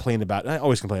like complain about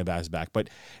his back, but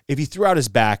if he threw out his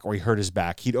back or he hurt his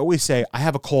back, he'd always say, I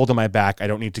have a cold in my back. I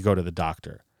don't need to go to the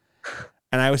doctor.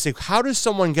 And I would say, how does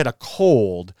someone get a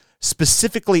cold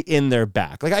specifically in their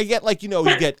back. Like I get like, you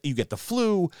get the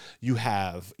flu, you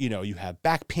have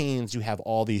back pains, you have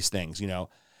all these things, And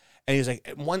he's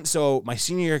like, so my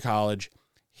senior year of college,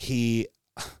 he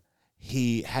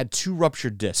had 2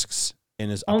 ruptured discs in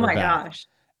his upper back. Gosh.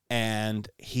 And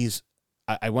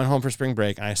I went home for spring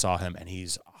break and I saw him and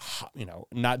he's,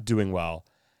 not doing well.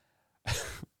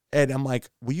 And I'm like,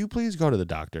 will you please go to the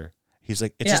doctor? He's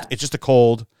like, it's just a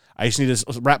cold. I just need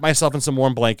to wrap myself in some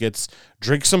warm blankets,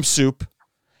 drink some soup,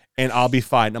 and I'll be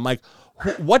fine. And I'm like,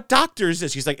 what doctor is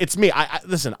this? He's like, it's me.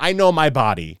 Listen, I know my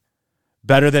body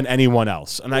better than anyone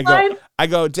else. And I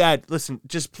go, Dad, listen,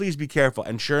 just please be careful.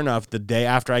 And sure enough, the day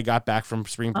after I got back from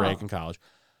spring break in college,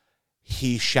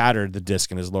 he shattered the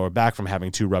disc in his lower back from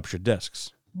having 2 ruptured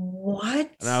discs.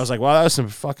 What? And I was like, well, that was some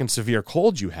fucking severe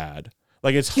cold you had.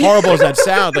 Like, as horrible as that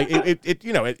sounds, like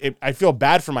I feel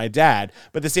bad for my dad,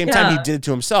 but at the same time, he did it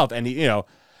to himself. And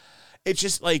it's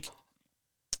just like,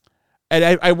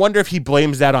 and I wonder if he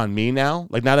blames that on me now.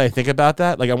 Like, now that I think about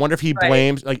that, like, I wonder if he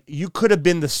blames, like, you could have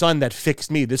been the son that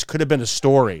fixed me. This could have been a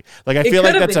story. Like, I feel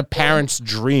like that's a parent's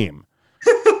dream,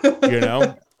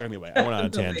 Anyway, I went on a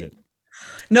tangent.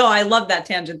 No, I love that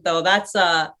tangent though.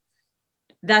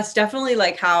 That's definitely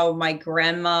like how my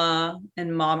grandma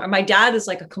and mom, or my dad is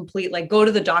like a complete, like, go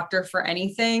to the doctor for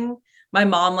anything. My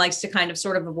mom likes to kind of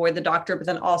sort of avoid the doctor, but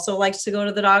then also likes to go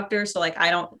to the doctor. So like,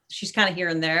 she's kind of here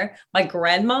and there. My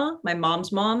grandma, my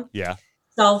mom's mom,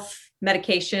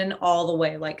 self-medication all the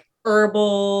way, like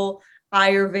herbal,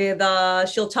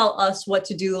 Ayurveda. She'll tell us what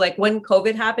to do. Like when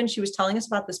COVID happened, she was telling us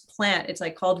about this plant. It's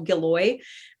like called Giloy.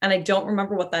 And I don't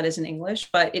remember what that is in English,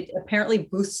 but it apparently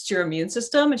boosts your immune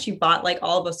system. And she bought like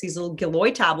all of us these little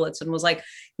Giloy tablets and was like,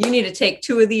 you need to take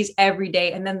 2 of these every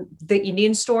day. And then the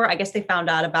Indian store, I guess they found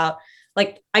out about,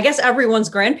 like, I guess everyone's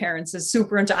grandparents is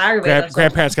super into Ayurveda.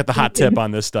 Grandparents got the hot tip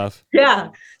on this stuff. Yeah.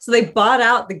 So they bought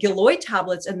out the Giloy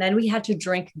tablets and then we had to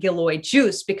drink Giloy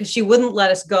juice because she wouldn't let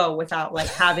us go without like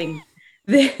having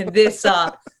this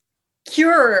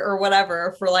cure or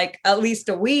whatever for like at least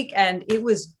a week. And it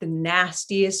was the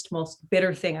nastiest, most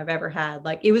bitter thing I've ever had.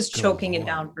 Like it was choking it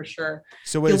down for sure.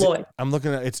 So I'm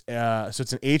looking at so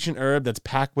it's an ancient herb that's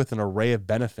packed with an array of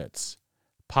benefits.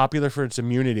 Popular for its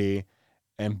immunity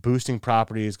and boosting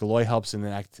properties, Giloy helps in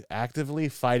actively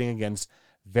fighting against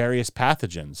various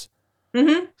pathogens.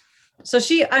 Mm-hmm. So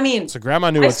grandma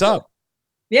knew what's up.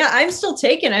 Yeah, I'm still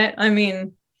taking it. I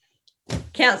mean,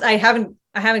 I haven't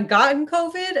gotten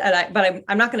COVID, but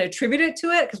I'm not going to attribute it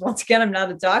to it because once again, I'm not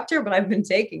a doctor, but I've been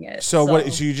taking it. So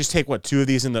you just take 2 of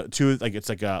these in the 2, like it's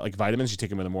like vitamins. You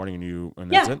take them in the morning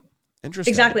and that's it.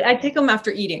 Interesting. Exactly. I take them after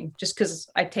eating just because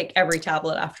I take every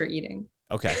tablet after eating.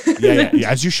 Okay. Yeah.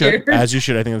 As you should. As you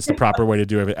should. I think that's the proper way to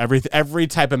do it. Every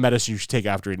type of medicine you should take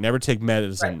after eating. Never take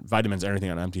medicine, vitamins, or anything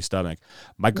on an empty stomach.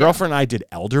 My girlfriend and I did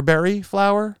elderberry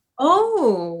flower.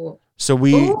 Oh. So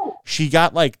she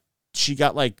got like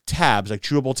tabs, like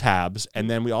chewable tabs, and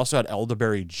then we also had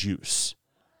elderberry juice.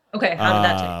 Okay, how did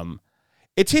that taste?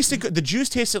 It tasted good. The juice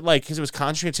tasted like, because it was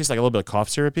concentrated, it tasted like a little bit of cough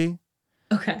syrupy.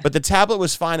 Okay. But the tablet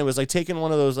was fine. It was like taking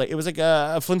one of those, like it was like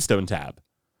a Flintstone tab.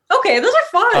 Okay, those are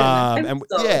fun.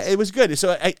 It was good.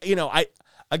 So I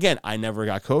never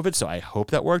got COVID, so I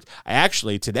hope that worked.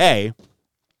 Today,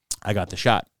 I got the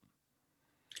shot.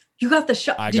 You got the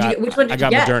shot. Which one did you get? I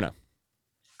got Moderna.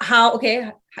 How?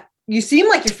 Okay. You seem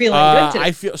like you're feeling good today.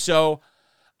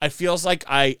 I feels like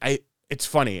it's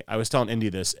funny. I was telling Indy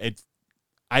this.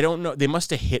 I don't know. They must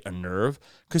have hit a nerve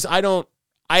because I don't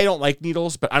like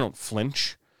needles, but I don't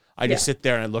flinch. I just sit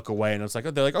there and I look away and it's like,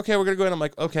 they're like, okay, we're going to go in. I'm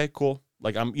like, okay, cool.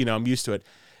 Like I'm used to it.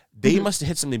 They must have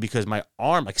hit something because my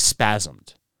arm like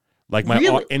spasmed. Like my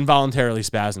arm involuntarily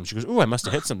spasmed. She goes, ooh, I must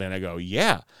have hit something. And I go,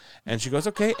 yeah. And she goes,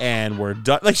 okay. And we're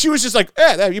done. Like she was just like,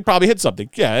 you probably hit something.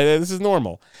 Yeah, this is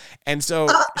normal. And so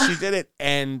she did it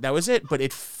and that was it. But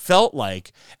it felt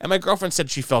like, and my girlfriend said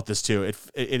she felt this too.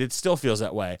 It still feels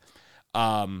that way.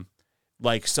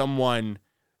 Like someone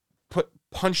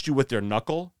punched you with their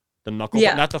knuckle. The knuckle,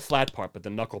 not the flat part, but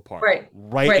the knuckle part,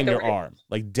 right in your arm,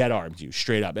 like dead armed you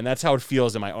straight up. And that's how it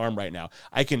feels in my arm right now.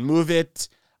 I can move it.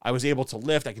 I was able to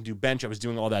lift. I can do bench. I was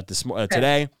doing all that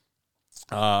today.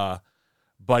 But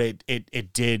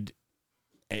it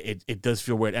does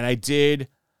feel weird. And I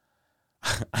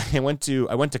went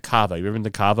to Kava. You ever been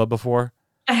to Kava before?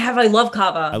 I have. I love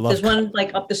Kava. There's one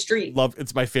like up the street.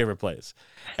 It's my favorite place.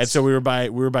 And so we were by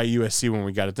USC when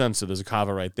we got it done. So there's a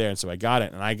Kava right there. And so I got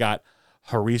it and I got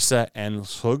harissa and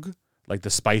sug, like the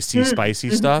spicy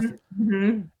stuff.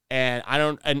 Mm-hmm.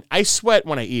 And I sweat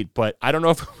when I eat, but I don't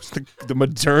know if it was the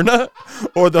Moderna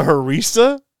or the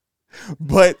harissa,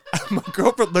 but my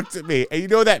girlfriend looked at me and you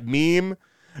know that meme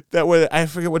that way, I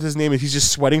forget what his name is. He's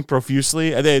just sweating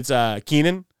profusely. I think it's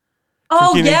Keenan.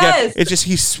 Oh, yes. It's just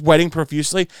he's sweating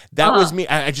profusely. That was me.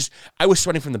 I was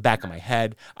sweating from the back of my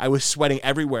head. I was sweating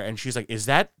everywhere. And she's like, "Is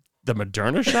that the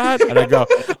Moderna shot?" And I go,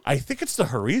 "I think it's the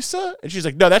harissa." And she's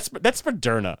like, "No, that's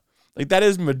Moderna. Like that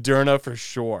is Moderna for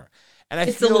sure." And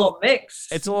it's a little mix.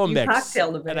 It's a little you mix.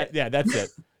 Cocktailed a bit. Yeah, that's it.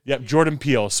 Yep, Jordan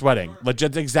Peele sweating. Like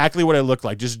just exactly what I looked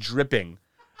like, just dripping.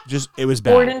 Just it was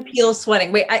bad. Jordan Peele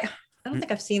sweating. Wait, I don't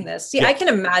think I've seen this. See, yeah. I can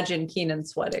imagine Keenan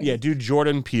sweating. Yeah, dude,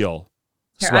 Jordan Peele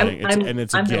sweating.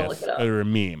 It's a GIF or a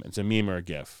meme. It's a meme or a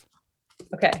GIF.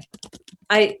 Okay.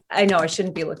 I know I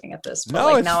shouldn't be looking at this. But no,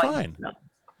 like, it's now fine.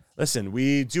 Listen,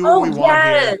 we do what we want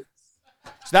here.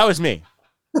 So that was me.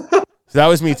 So that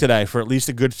was me today for at least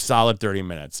a good solid 30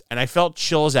 minutes. And I felt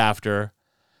chills after.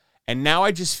 And now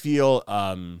I just feel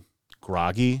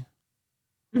groggy.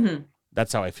 Mm-hmm.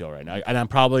 That's how I feel right now. And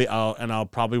I'll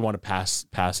probably want to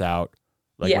pass out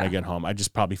when I get home. I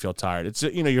just probably feel tired. It's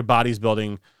your body's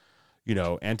building,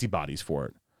 antibodies for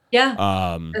it.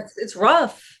 Yeah. It's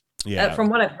rough. Yeah. From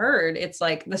what I've heard, it's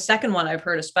like the second one I've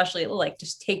heard, especially it'll like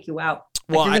just take you out.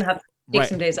 Like Well, you're gonna have to take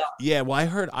some days off. Yeah. Well, I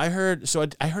heard. So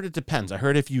I heard it depends. I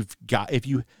heard if you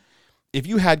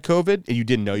had COVID and you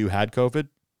didn't know you had COVID,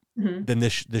 mm-hmm. then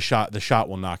the shot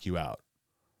will knock you out.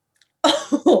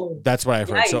 Oh, that's what I've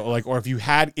heard. So or if you've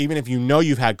had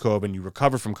COVID and you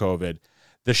recover from COVID,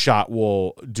 the shot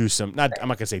will do some. I'm not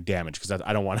gonna say damage because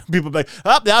I don't want people to be like,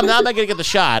 "Oh, I'm not gonna get the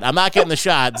shot. I'm not getting the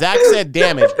shot." Zach said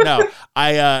damage. No,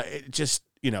 it's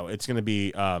gonna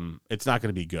be it's not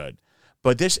gonna be good.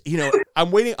 But this,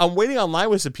 I'm waiting online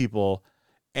with some people,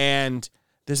 and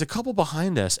there's a couple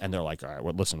behind us, and they're like, "All right,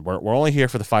 well, listen, we're only here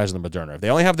for the Pfizer and the Moderna. If they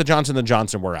only have the Johnson &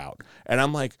 Johnson, we're out." And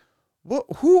I'm like, "What?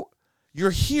 Who?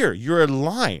 You're here. You're in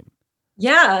line."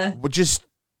 Yeah. But just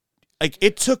like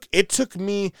it took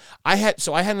me. I had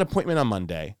an appointment on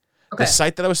Monday. Okay. The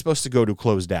site that I was supposed to go to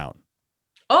closed down.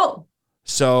 Oh.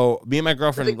 So me and my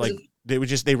girlfriend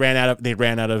they ran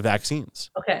out of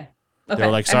vaccines. Okay. They were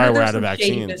like, "Sorry, we're out of vaccines."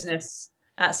 Shady business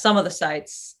at some of the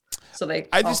sites. So I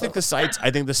think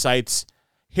the sites.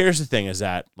 Here's the thing: is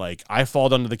that like I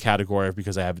fall under the category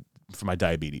because I have for my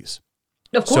diabetes.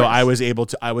 Of course. So I was able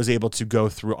to go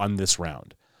through on this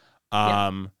round,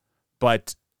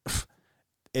 but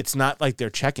it's not like they're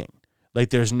checking. Like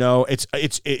there's no. It's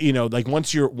like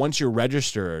once you're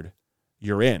registered,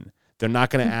 you're in. They're not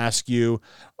going to ask you,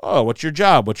 "Oh, what's your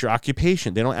job? What's your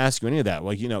occupation?" They don't ask you any of that.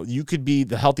 Like you could be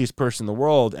the healthiest person in the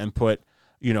world and put.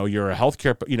 You're a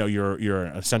healthcare, you're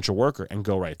an essential worker and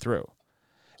go right through.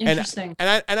 Interesting.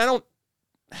 And I don't,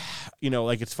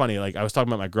 like it's funny. Like I was talking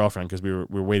about my girlfriend because we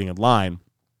were waiting in line.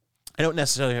 I don't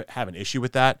necessarily have an issue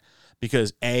with that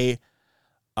because at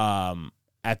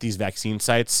these vaccine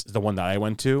sites, the one that I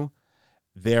went to,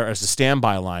 there is a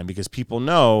standby line because people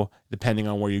know depending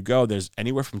on where you go, there's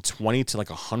anywhere from 20 to like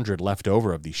 100 left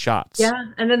over of these shots. Yeah,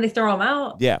 and then they throw them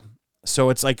out. Yeah, so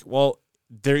it's like, well.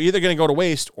 They're either going to go to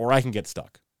waste or I can get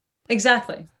stuck.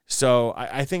 Exactly. So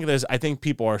I think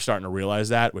people are starting to realize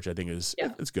that, which I think is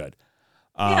it's good.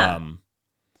 But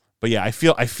yeah, I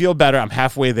feel better. I'm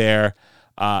halfway there.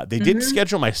 They didn't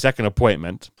schedule my second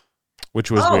appointment,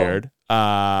 which was weird.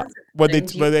 When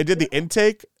they did the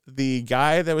intake, the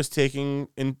guy that was doing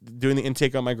the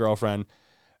intake on my girlfriend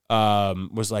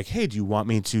was like, "Hey, do you want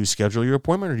me to schedule your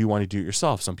appointment or do you want to do it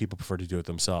yourself?" Some people prefer to do it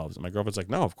themselves. And my girlfriend's like,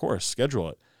 "No, of course, schedule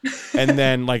it." And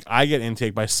then like I get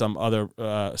intake by some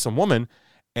woman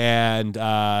and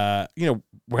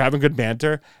we're having good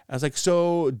banter. I was like,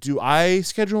 "So do I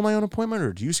schedule my own appointment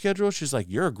or do you schedule?" She's like,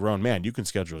 "You're a grown man. You can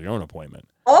schedule your own appointment."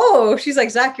 Oh, she's like,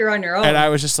 "Zach, you're on your own." And I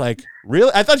was just like,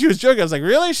 "Really?" I thought she was joking. I was like,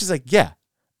 "Really?" She's like, "Yeah."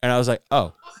 And I was like,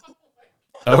 "Oh,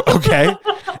 okay."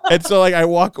 And so like I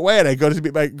walk away and I go to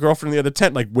meet my girlfriend in the other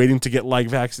tent, like waiting to get like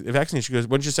vaccinated. She goes,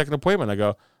 "When's your second appointment?" I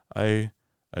go, I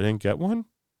didn't get one.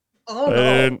 Oh,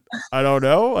 no. I don't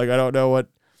know. Like, I don't know what.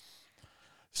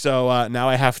 So now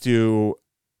I have to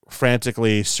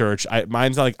frantically search.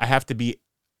 Mine's like I have to be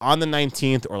on the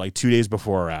 19th or like 2 days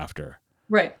before or after.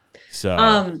 Right.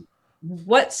 So,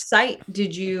 what site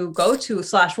did you go to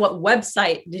 / what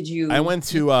website did you? I went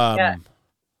to, what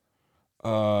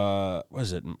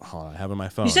is it? Hold on, I have it on my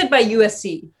phone. You said by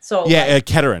USC. So yeah,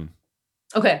 Kettering.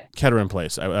 Okay. Kettering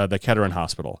place, the Kettering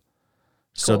Hospital.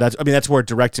 So Cool. that's where it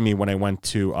directed me when I went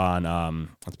to on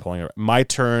let's pulling it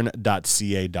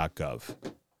myturn.ca.gov.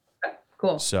 Okay,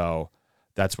 cool. So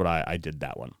that's what I did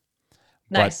that one.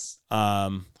 Nice.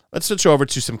 But let's switch over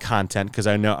to some content because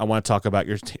I know I want to talk about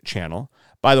your channel.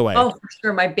 By the way. Oh, for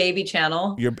sure. My baby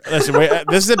channel. Listen,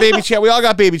 this is a baby channel. We all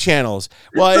got baby channels.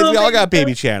 Well, we all got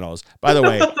baby channels. By the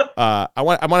way, I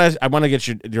want to get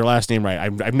your last name right.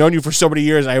 I've known you for so many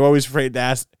years. I'm always afraid to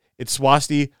ask. It's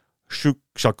Swasti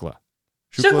Shukla.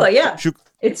 Shukla, yeah.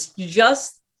 It's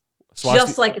just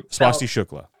like it's spelled. Swasti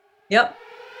Shukla. Yep.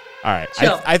 All right.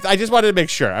 I just wanted to make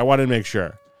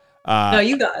sure. No,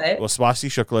 you got it. Well, Swasti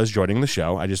Shukla is joining the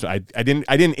show. I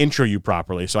didn't intro you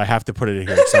properly, so I have to put it in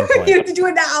here at some point. You have to do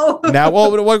it now.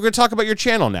 Well, we're going to talk about your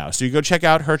channel now. So you go check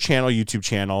out her channel, YouTube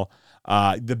channel.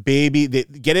 The baby,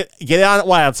 get it on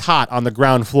while it's hot on the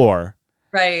ground floor.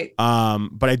 Right.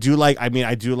 But I do like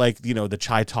the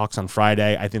chai talks on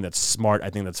Friday. I think that's smart. I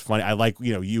think that's funny. I like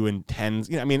you and Tens.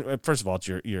 First of all, it's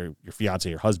your fiance,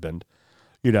 your husband.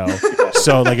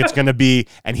 So like it's gonna be,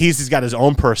 and he's got his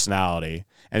own personality.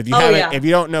 And if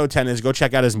you don't know Tens, go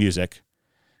check out his music.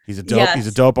 He's a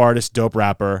dope artist, dope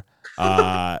rapper,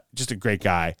 just a great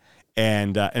guy,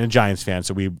 and a Giants fan.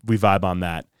 So we vibe on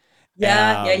that.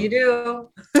 Yeah, you do.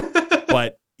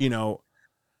 But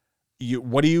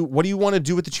what do you want to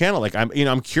do with the channel? Like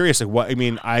I'm curious. Like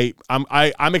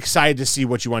I'm excited to see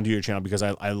what you want to do with your channel, because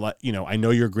I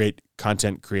know you're a great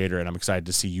content creator, and I'm excited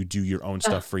to see you do your own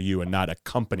stuff for you and not a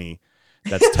company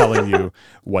that's telling you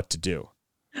what to do.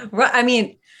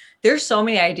 Right. There's so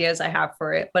many ideas I have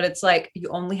for it, but it's like you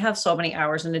only have so many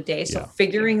hours in a day. So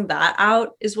figuring that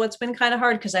out is what's been kind of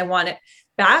hard, because I want it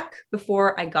back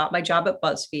before I got my job at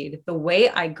BuzzFeed. The way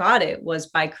I got it was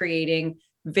by creating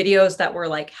videos that were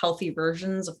like healthy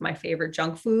versions of my favorite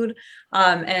junk food.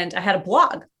 And I had a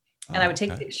blog, and I would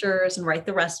take pictures and write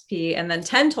the recipe. And then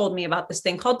Ten told me about this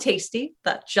thing called Tasty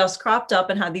that just cropped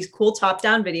up and had these cool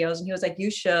top-down videos. And he was like,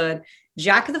 you should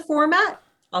jack the format.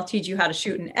 I'll teach you how to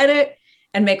shoot and edit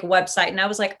and make a website. And I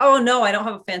was like, oh no, I don't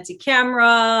have a fancy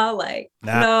camera.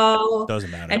 No, doesn't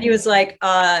matter. And he was like,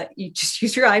 you just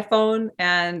use your iPhone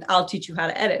and I'll teach you how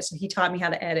to edit. So he taught me how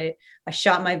to edit. I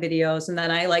shot my videos, and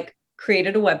then I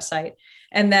created a website.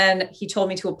 And then he told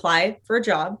me to apply for a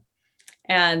job.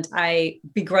 And I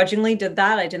begrudgingly did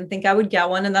that. I didn't think I would get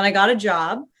one. And then I got a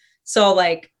job. So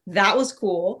that was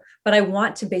cool. But I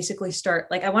want to basically start,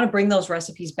 I want to bring those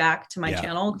recipes back to my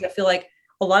channel, because I feel like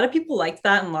a lot of people like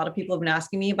that. And a lot of people have been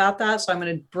asking me about that. So I'm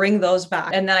going to bring those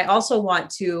back. And then I also want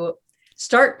to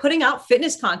start putting out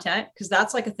fitness content, because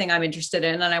that's a thing I'm interested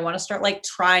in. And I want to start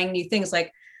trying new things.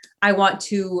 I want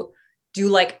to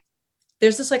do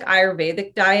there's this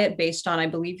Ayurvedic diet based on, I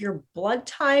believe, your blood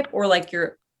type, or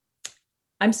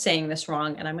I'm saying this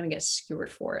wrong and I'm going to get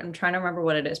skewered for it. I'm trying to remember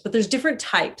what it is, but there's different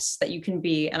types that you can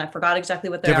be. And I forgot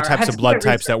exactly what they are. Different types of blood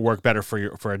types that work better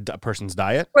for a person's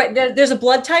diet. Right. There's a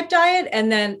blood type diet,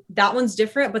 and then that one's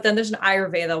different, but then there's an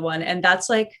Ayurveda one. And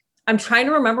that's I'm trying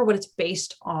to remember what it's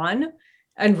based on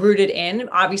and rooted in.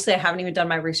 Obviously I haven't even done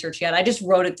my research yet. I just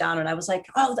wrote it down and I was like,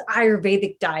 oh, the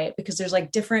Ayurvedic diet, because there's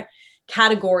different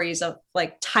categories of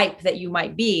type that you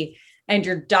might be, and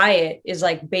your diet is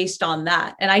based on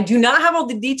that. And I do not have all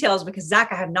the details, because Zach,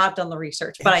 I have not done the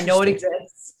research, but I know it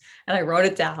exists and I wrote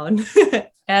it down.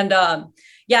 And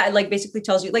it basically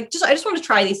tells you I just want to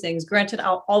try these things. Granted,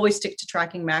 I'll always stick to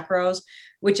tracking macros,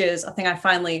 which is a thing I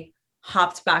finally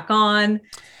hopped back on.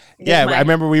 Yeah, I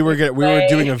remember we were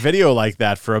doing a video like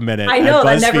that for a minute. I know, at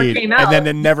BuzzFeed, that never came out. And then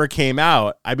it never came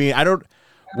out.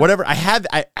 Whatever. We had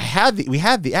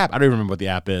the app. I don't even remember what the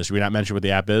app is. Should we not mention what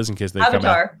the app is in case they come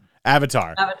out?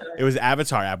 Avatar. It was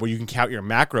Avatar app where you can count your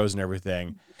macros and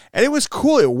everything. And it was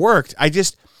cool. It worked.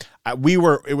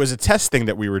 It was a test thing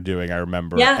that we were doing, I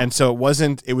remember. Yeah. And so it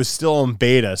was still in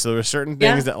beta. So there were certain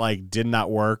things that did not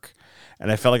work.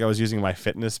 And I felt like I was using my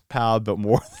Fitness Pal, but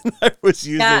more than I was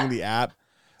using the app.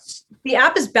 The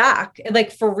app is back,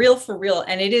 for real.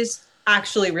 And it is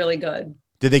actually really good.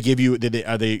 Did they give you,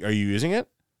 are you using it?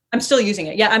 I'm still using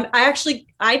it. Yeah.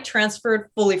 I transferred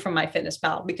fully from my Fitness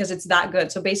Pal because it's that good.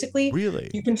 So basically,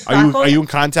 really, you can track are you in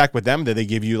contact with them? Did they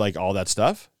give you all that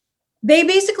stuff? They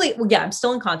basically, I'm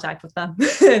still in contact with them.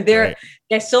 They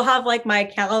still have my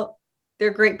account.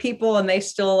 They're great people, and they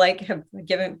still have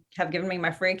given me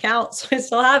my free account. So I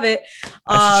still have it.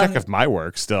 I should check if my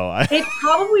works still. It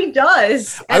probably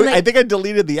does. I think I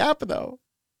deleted the app though.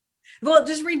 Well,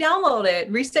 just re-download it,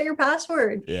 reset your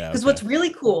password. Yeah. Because what's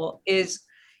really cool is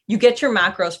you get your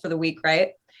macros for the week,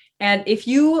 right? And if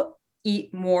you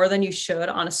eat more than you should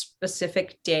on a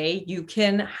specific day, you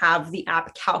can have the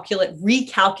app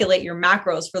recalculate your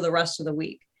macros for the rest of the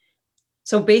week.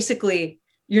 So basically,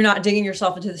 you're not digging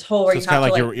yourself into this hole where you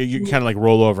have to you kind of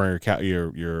roll over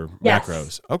your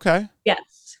macros. Okay.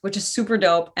 Yes, which is super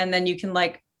dope. And then you can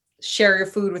share your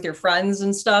food with your friends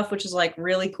and stuff, which is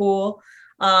really cool.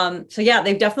 So yeah,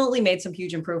 they've definitely made some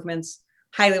huge improvements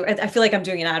I feel like I'm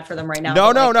doing an ad for them right now.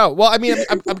 No. Well, I mean,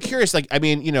 I'm curious. Like, I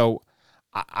mean, you know,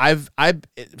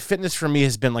 fitness for me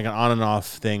has been like an on and off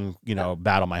thing, you know,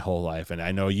 battle my whole life. And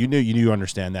I know you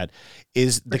understand that.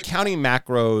 Is the counting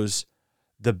macros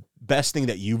the best thing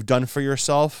that you've done for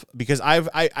yourself? Because I've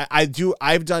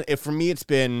done it. For me, it's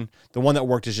been the one that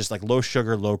worked is just like low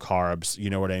sugar, low carbs. You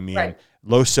know what I mean? Right.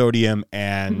 Low sodium,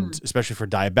 and especially for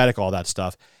diabetic, all that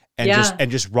stuff. And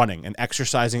just running and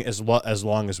exercising as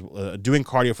long as doing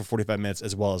cardio for 45 minutes,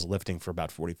 as well as lifting for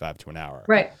about 45 to an hour.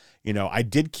 Right. You know, I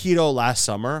did keto last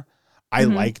summer. I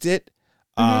liked it.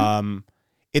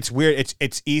 It's weird.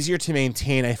 It's easier to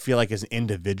maintain, I feel like, as an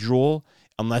individual,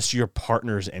 unless your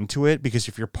partner's into it. Because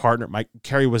if your partner,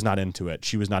 Carrie was not into it.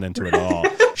 She was not into it at all.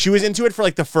 She was into it for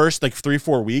like the first like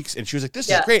 3-4 weeks, and she was like, "This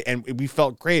is great," and we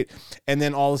felt great. And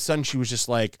then all of a sudden, she was just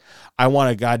like, "I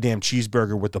want a goddamn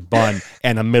cheeseburger with a bun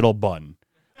and a middle bun.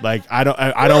 Like I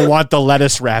don't want the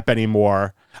lettuce wrap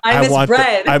anymore. I want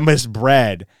bread. I miss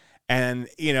bread." And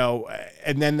you know,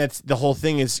 and then that's the whole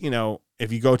thing is, you know,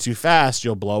 if you go too fast,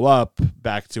 you'll blow up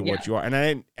back to what you are. And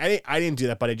I didn't do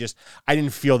that, but I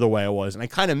didn't feel the way I was, and I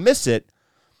kind of miss it.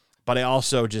 But I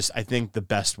also I think the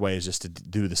best way is just to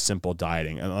do the simple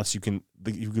dieting, unless you can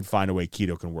find a way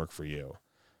keto can work for you.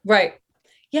 Right.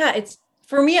 Yeah. It's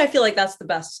for me, I feel like that's the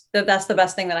best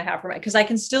thing that I have for me, because I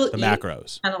can still eat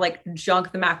macros, kind of like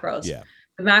junk, the macros,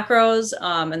 the macros,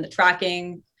 and the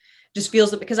tracking just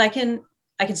feels that, because I can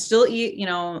still eat, you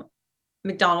know,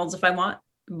 McDonald's if I want,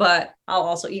 but I'll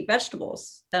also eat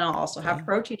vegetables. Then I'll also have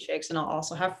protein shakes, and I'll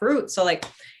also have fruit. So like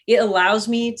it allows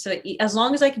me to eat, as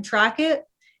long as I can track it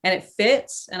and it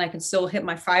fits and I can still hit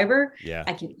my fiber,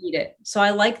 I can eat it. So I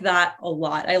like that a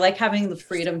lot. I like having the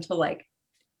freedom to like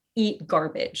eat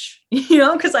garbage, you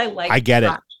know, because I get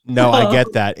trash. It. No, I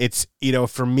get that. It's, you know,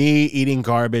 for me, eating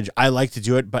garbage, I like to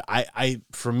do it, but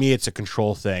for me, it's a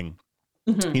control thing.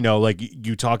 You know, like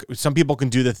some people can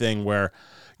do the thing where,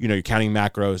 you know, you're counting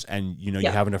macros and, you know, you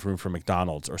have enough room for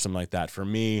McDonald's or something like that. For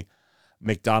me,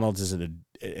 McDonald's is an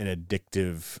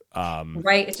addictive,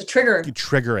 right. It's a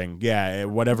triggering. Yeah.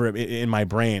 Whatever in my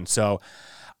brain. So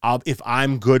if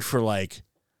I'm good for like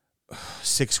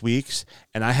 6 weeks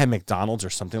and I had McDonald's or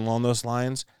something along those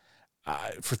lines,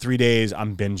 for 3 days,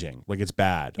 I'm binging. Like it's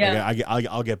bad. Yeah. Like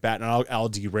I'll get bad and I'll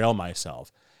derail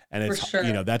myself. And it's,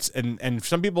 you know, that's, and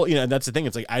some people, you know, that's the thing.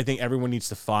 It's like, I think everyone needs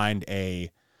to find a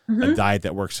diet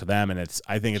that works for them. And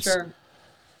I think it's,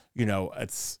 you know,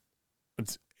 it's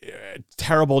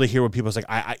terrible to hear when people's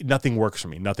like, nothing works for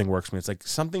me. Nothing works for me. It's like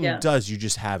something does, you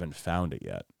just haven't found it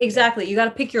yet. Exactly. You got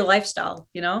to pick your lifestyle,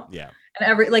 you know? Yeah.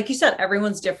 And like you said,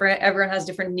 everyone's different. Everyone has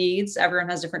different needs. Everyone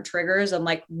has different triggers. And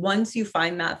like, once you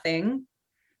find that thing,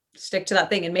 stick to that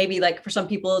thing. And maybe like for some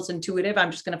people it's intuitive.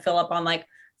 I'm just going to fill up on like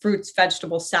fruits,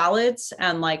 vegetables, salads.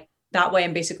 And like that way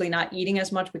I'm basically not eating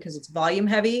as much because it's volume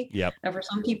heavy. Yep. And for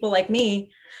some people like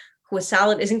me, who a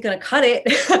salad isn't going to cut it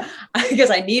because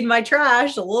I need my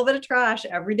trash, a little bit of trash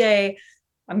every day,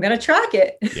 I'm going to track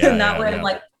it. And that way I'm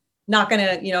like not going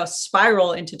to, you know,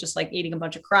 spiral into just like eating a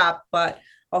bunch of crap, but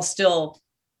I'll still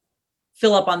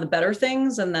fill up on the better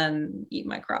things and then eat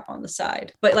my crap on the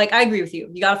side. But like, I agree with you.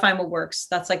 You got to find what works.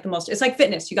 That's like it's like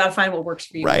fitness. You got to find what works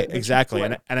for you. Right. Exactly.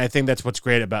 And I think that's what's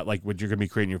great about like what you're going to be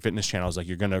creating your fitness channels. Like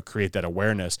you're going to create that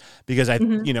awareness because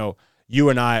you know, you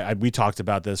and we talked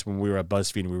about this when we were at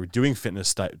BuzzFeed and we were doing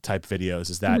fitness type videos,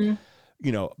 is that,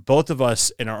 you know, both of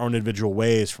us in our own individual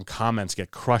ways from comments get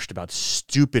crushed about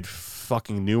stupid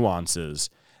fucking nuances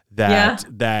that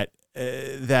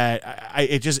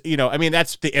it just, you know, I mean,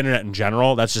 that's the internet in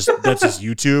general. That's just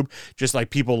YouTube. Just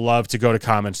like people love to go to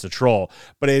comments to troll.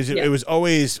 But it was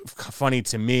always funny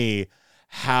to me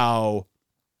how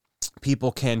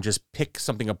people can just pick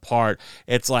something apart.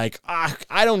 It's like,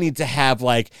 I don't need to have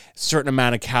like a certain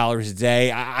amount of calories a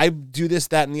day. I do this,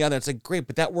 that, and the other. It's like, great,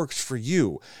 but that works for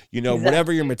you. You know,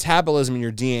 whatever your metabolism and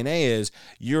your DNA is,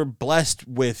 you're blessed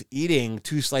with eating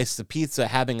 2 slices of pizza,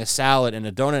 having a salad and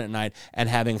a donut at night, and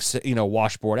having, you know,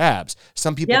 washboard abs.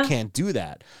 Some people can't do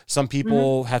that. Some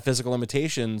people have physical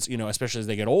limitations, you know, especially as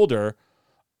they get older,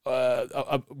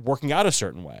 working out a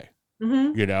certain way.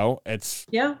 You know, it's...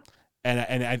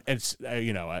 And it's,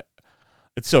 you know,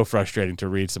 it's so frustrating to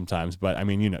read sometimes, but I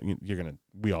mean, you know,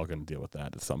 we all going to deal with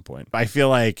that at some point. I feel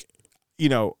like, you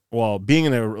know, well, being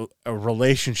in a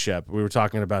relationship, we were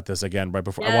talking about this again right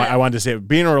before. I wanted to say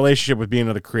being in a relationship with being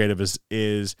another creative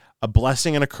is a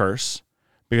blessing and a curse,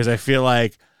 because I feel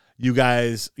like you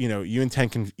guys, you know, you and Ten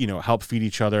can, you know, help feed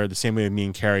each other the same way me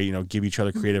and Carrie, you know, give each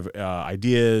other creative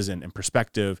ideas and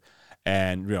perspective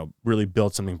and, you know, really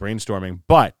build something brainstorming.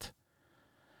 But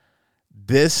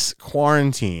this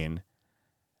quarantine,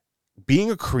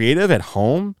 being a creative at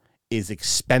home is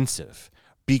expensive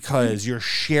because you're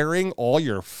sharing all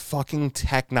your fucking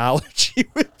technology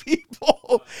with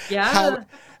people. Yeah.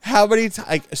 How many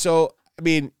times? So, I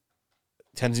mean,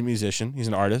 Ten's a musician. He's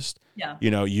an artist. Yeah.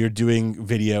 You know, you're doing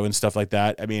video and stuff like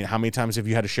that. I mean, how many times have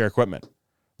you had to share equipment?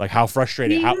 Like, how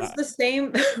frustrating.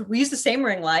 We use the same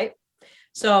ring light.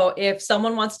 So if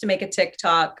someone wants to make a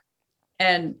TikTok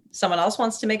and someone else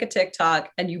wants to make a TikTok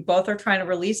and you both are trying to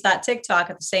release that TikTok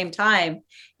at the same time,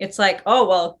 it's like, oh,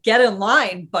 well, get in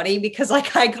line, buddy, because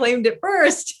like I claimed it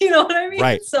first. You know what I mean?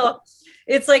 Right. So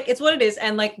it's like, it's what it is.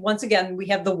 And like, once again, we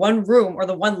have the one room or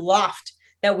the one loft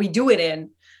that we do it in.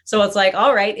 So it's like,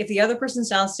 all right, if the other person's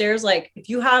downstairs, like if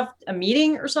you have a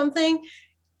meeting or something,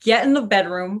 get in the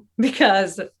bedroom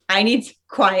because I need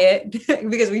quiet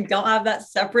because we don't have that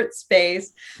separate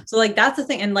space. So like, that's the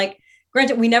thing. And like,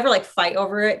 granted, we never like fight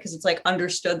over it because it's like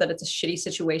understood that it's a shitty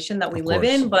situation that we live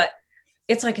in, but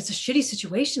it's like, it's a shitty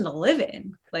situation to live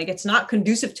in. Like, it's not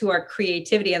conducive to our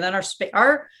creativity. And then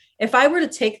if I were to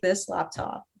take this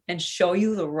laptop and show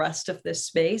you the rest of this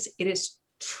space, it is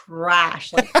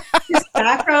trash. Like this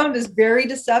background is very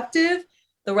deceptive.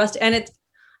 The rest, and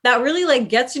that really like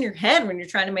gets in your head when you're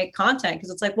trying to make content.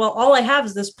 Cause it's like, well, all I have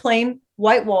is this plain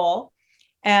white wall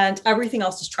and everything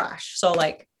else is trash. So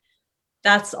like,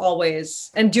 that's always,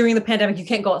 and during the pandemic, you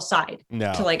can't go outside.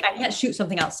 No. To like, I can't shoot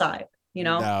something outside, you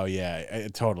know? No, yeah, I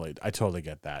totally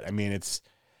get that. I mean, it's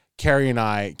Carrie's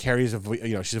she's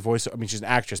a voice. I mean, she's an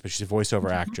actress, but she's a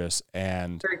voiceover actress,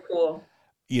 and very cool.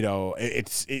 You know,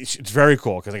 it's very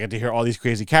cool because I get to hear all these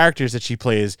crazy characters that she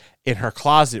plays in her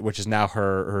closet, which is now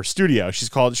her studio. She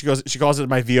calls it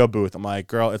my VO booth. I'm like,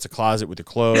 girl, it's a closet with your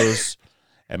clothes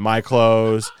and my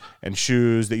clothes and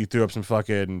shoes that you threw up some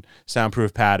fucking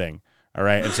soundproof padding. All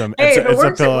right. And some,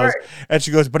 some pillows. And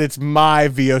she goes, but it's my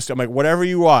VO stuff. I'm like, whatever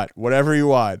you want.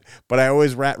 But I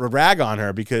always rag on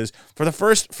her because for the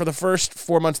first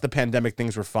 4 months of the pandemic,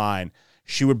 things were fine.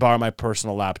 She would borrow my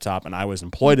personal laptop and I was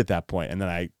employed at that point. And then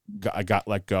I got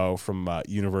let go from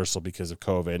Universal because of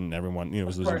COVID and everyone,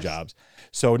 was losing jobs.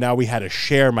 So now we had to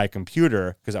share my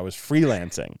computer because I was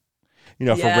freelancing,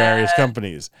 for various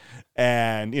companies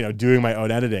and, doing my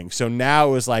own editing. So now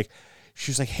it was like, she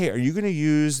was like, hey, are you going to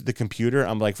use the computer?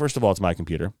 I'm like, first of all, it's my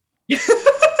computer.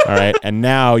 All right. And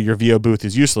now your VO booth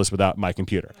is useless without my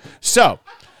computer. So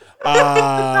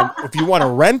if you want to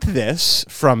rent this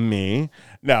from me,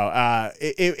 no,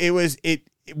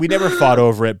 we never fought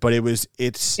over it, but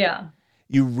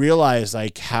you realize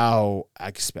like how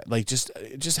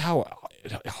just how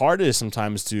hard it is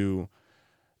sometimes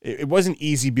it wasn't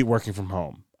easy working from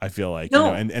home. I feel like,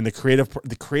 and the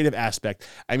creative aspect.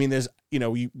 I mean, there's,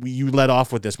 you led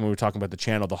off with this when we were talking about the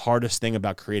channel. The hardest thing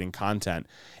about creating content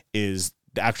is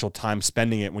the actual time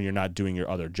spending it when you're not doing your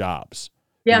other jobs,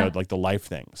 like the life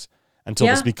things until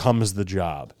this becomes the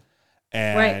job.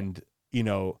 And,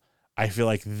 I feel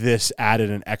like this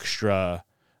added an extra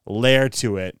layer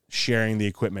to it, sharing the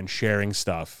equipment, sharing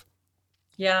stuff,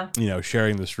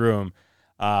 sharing this room,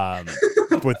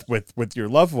 with your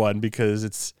loved one, because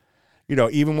it's,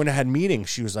 even when I had meetings,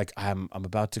 she was like, I'm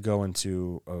about to go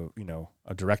into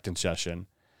a directing session.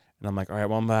 And I'm like, all right,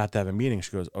 well, I'm about to have a meeting.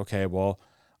 She goes, okay, well,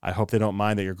 I hope they don't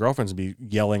mind that your girlfriend's be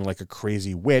yelling like a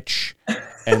crazy witch.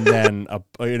 And then,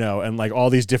 and like all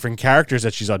these different characters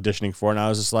that she's auditioning for. And I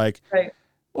was just like, right,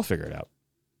 we'll figure it out.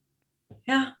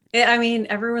 Yeah. I mean,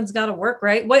 everyone's got to work,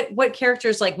 right? What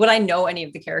characters, like, would I know any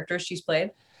of the characters she's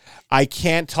played? I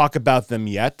can't talk about them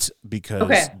yet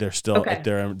because they're still,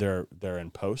 they're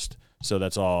in post. So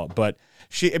that's all. But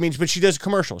she does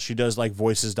commercials. She does like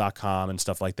voices.com and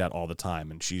stuff like that all the time.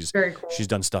 And she's very cool. She's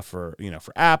done stuff for,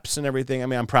 for apps and everything. I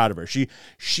mean, I'm proud of her.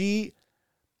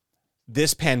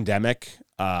 This pandemic,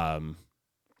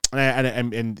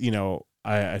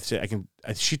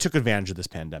 she took advantage of this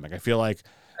pandemic. I feel like,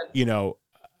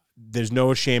 there's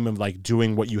no shame of like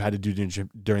doing what you had to do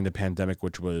during the pandemic,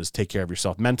 which was take care of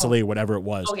yourself mentally, whatever it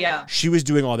was. Oh yeah. She was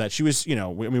doing all that. She was, we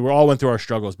all went through our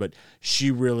struggles, but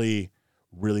she really,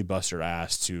 really bust her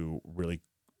ass to really,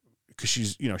 cause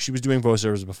she's, she was doing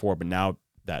voiceovers before, but now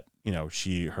that,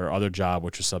 her other job,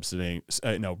 which was subsidizing,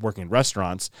 working in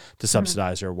restaurants to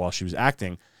subsidize her while she was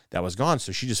acting, that was gone.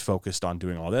 So she just focused on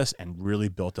doing all this and really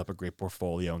built up a great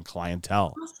portfolio and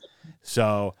clientele.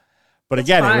 So, but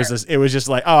again, it was just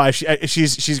like, oh,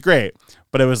 she's great,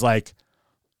 but it was like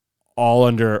all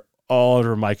under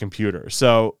my computer.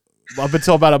 So up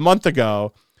until about a month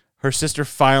ago, her sister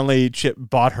finally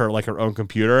bought her like her own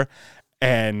computer,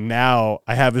 and now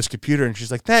I have this computer, and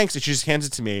she's like, thanks, and she just hands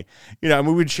it to me. And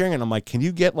we were sharing it. And I'm like, can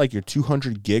you get like your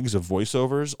 200 gigs of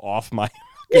voiceovers off my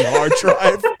hard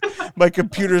drive? My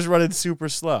computer's running super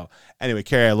slow. Anyway,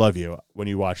 Carrie, I love you. When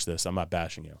you watch this, I'm not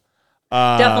bashing you.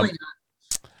 Definitely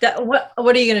not.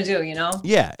 What are you gonna do? You know?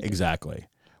 Yeah, exactly.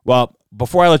 Well,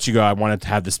 before I let you go, I wanted to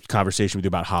have this conversation with you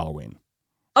about Halloween.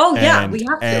 Oh yeah, we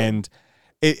have to. And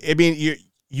I mean,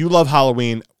 you love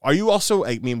Halloween. Are you also,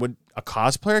 I mean, a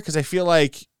cosplayer? Because I feel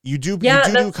like you do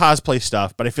cosplay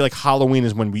stuff, but I feel like Halloween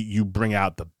is when you bring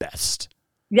out the best.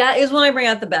 That is when I bring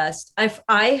out the best. If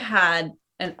I had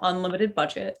an unlimited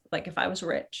budget, like if I was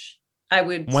rich, I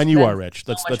would. When you are rich,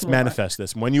 let's manifest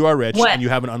this. When you are rich and you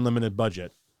have an unlimited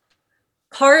budget.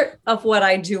 Part of what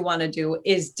I do want to do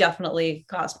is definitely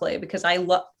cosplay, because I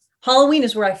love Halloween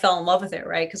is where I fell in love with it,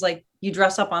 right? Because like you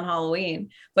dress up on Halloween,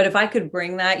 but if I could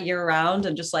bring that year round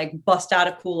and just like bust out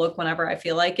a cool look whenever I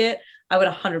feel like it, I would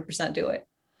 100% do it.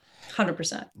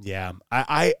 100%. Yeah.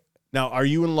 I now, are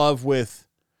you in love with,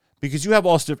 because you have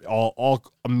all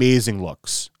amazing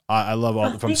looks. I love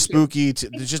all from spooky to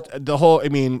just the whole. I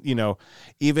mean, you know,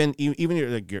 even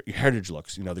your heritage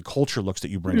looks, you know, the culture looks that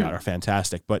you bring out are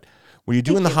fantastic. But when you're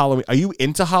doing the Halloween, are you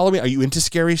into Halloween? Are you into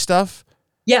scary stuff?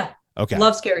 Yeah. Okay.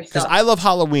 Love scary stuff. Because I love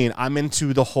Halloween. I'm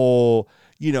into the whole,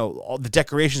 you know, all the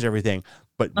decorations, everything.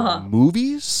 But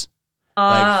movies,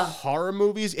 like horror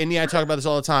movies, and I talk about this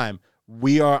all the time.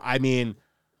 I mean,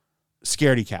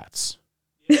 scaredy cats.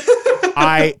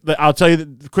 I'll tell you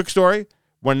the quick story.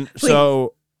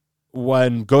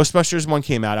 When Ghostbusters 1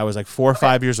 came out, I was like 4 or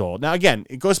 5 years old. Now, again,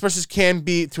 Ghostbusters can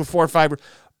be to 4 or 5,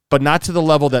 but not to the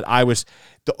level that I was.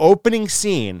 The opening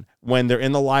scene when they're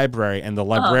in the library and the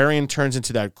librarian turns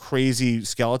into that crazy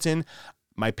skeleton,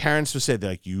 my parents would say that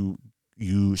like you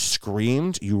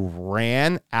screamed, you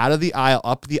ran out of the aisle,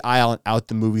 up the aisle, and out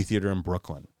the movie theater in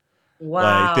Brooklyn.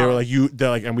 Wow. Like they're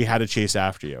like, and we had to chase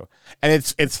after you. And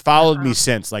it's followed me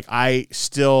since. Like I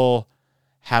still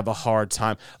have a hard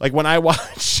time. Like when I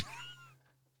watch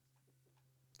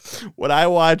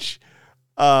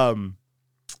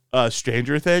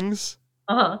Stranger Things,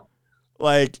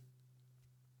 like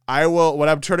I will, when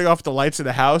I'm turning off the lights in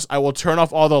the house, I will turn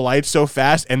off all the lights so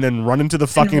fast and then run into the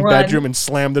fucking bedroom and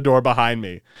slam the door behind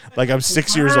me. Like I'm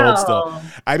 6 years old still.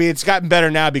 I mean, it's gotten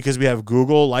better now because we have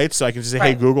Google lights, so I can just say,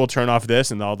 hey, Google, turn off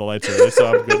this, and all the lights are this, so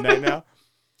I'm good night now.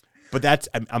 But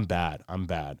I'm bad. I'm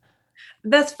bad.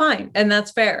 That's fine. And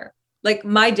that's fair. Like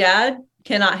my dad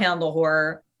cannot handle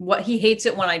horror. He hates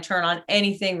it when I turn on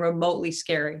anything remotely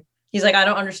scary. He's like, I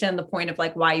don't understand the point of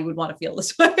like why you would want to feel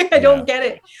this way. I don't get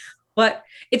it. But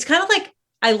it's kind of like,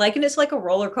 I liken it to like a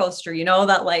roller coaster, you know,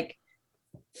 that like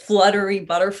fluttery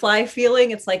butterfly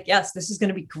feeling. It's like, yes, this is going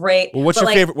to be great. Well,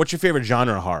 what's your favorite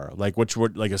genre of horror? Like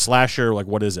like a slasher? Like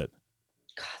what is it?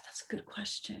 God, that's a good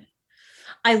question.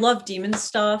 I love demon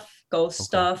stuff, ghost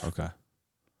stuff. Okay.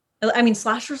 I mean,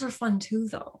 slashers are fun too,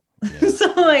 though. Yeah.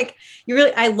 So like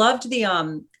I loved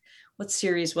the, what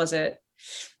series was it?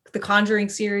 The Conjuring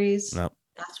series. Nope.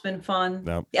 That's been fun.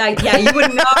 Nope. Yeah, you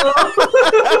wouldn't know.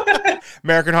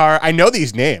 American Horror. I know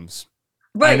these names.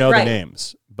 Right. I know the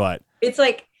names, but it's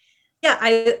like, yeah,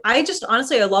 I just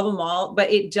honestly, I love them all, but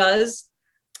I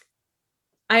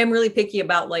am really picky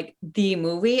about like the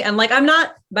movie. And like, I'm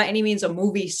not by any means a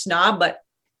movie snob, but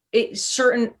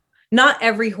not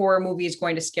every horror movie is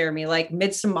going to scare me. Like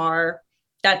Midsommar,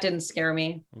 that didn't scare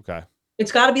me. Okay.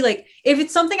 It's got to be like, if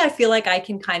it's something I feel like I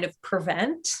can kind of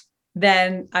prevent,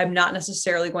 then I'm not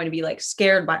necessarily going to be like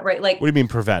scared by it, right? Like, what do you mean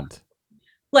prevent?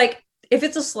 Like if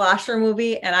it's a slasher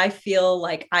movie and I feel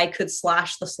like I could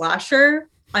slash the slasher,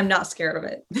 I'm not scared of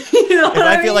it. You know, if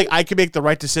I feel like I can make the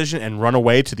right decision and run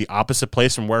away to the opposite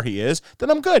place from where he is, then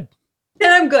I'm good.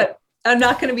 I'm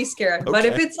not going to be scared. Okay. But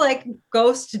if it's like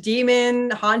ghost, demon,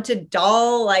 haunted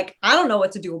doll, like, I don't know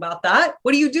what to do about that.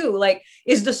 What do you do? Like,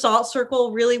 is the salt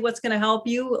circle really what's going to help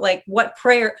you? Like what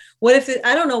prayer,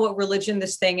 I don't know what religion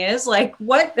this thing is. Like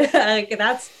what, like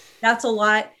that's a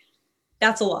lot.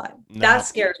 That's a lot. No. That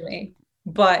scares me.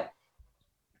 But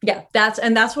yeah, that's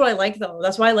what I like though.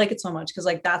 That's why I like it so much. Cause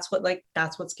like, that's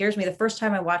what scares me. The first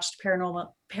time I watched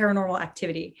Paranormal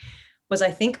Activity was, I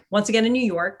think, once again in New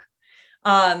York.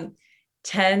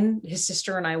 10, his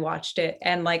sister and I watched it,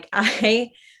 and like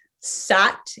I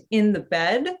sat in the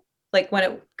bed, like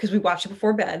because we watched it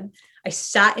before bed. I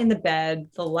sat in the bed,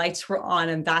 the lights were on,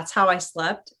 and that's how I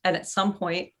slept. And at some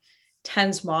point,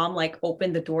 10's mom like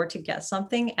opened the door to get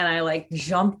something, and I like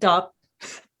jumped up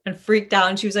and freaked out.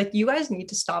 And she was like, "You guys need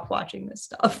to stop watching this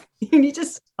stuff. You need to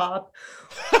stop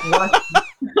watching."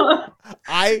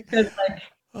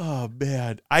 Oh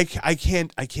man, I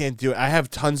can't do it. I have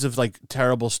tons of like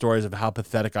terrible stories of how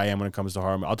pathetic I am when it comes to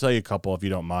horror. I'll tell you a couple if you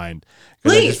don't mind.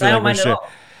 Please, I don't mind at all.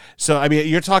 So I mean,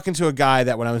 you're talking to a guy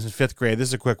that when I was in 5th grade, this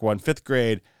is a quick one. 5th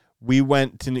grade, we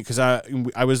went to, because I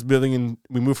was we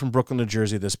moved from Brooklyn to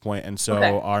Jersey at this point, and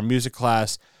so our music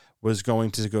class was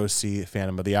going to go see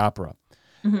Phantom of the Opera.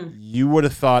 Mhm. You would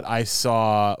have thought I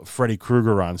saw Freddy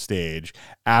Krueger on stage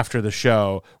after the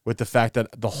show, with the fact that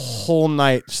the whole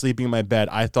night sleeping in my bed,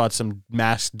 I thought some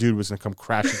masked dude was going to come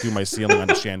crashing through my ceiling on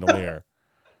a chandelier,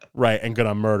 right, and going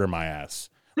to murder my ass.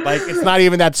 Like, it's not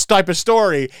even that type of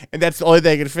story, and that's the only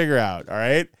thing I could figure out, all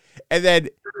right? And then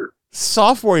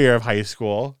sophomore year of high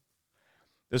school,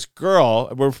 this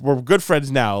girl, we're good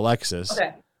friends now, Alexis.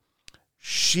 Okay.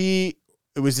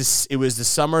 It was the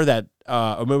summer that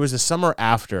it was the summer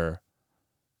after.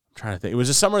 I'm trying to think. It was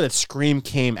the summer that Scream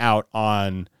came out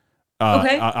on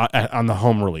on the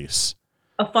home release.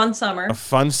 A fun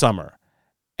summer.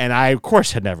 And I of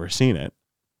course had never seen it.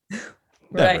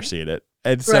 Never seen it.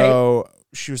 And so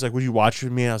she was like, "Would you watch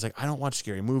with me?" And I was like, "I don't watch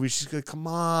scary movies." She's like, "Come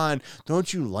on,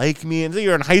 don't you like me?" And then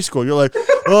you're in high school. You're like,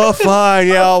 "Oh, fine,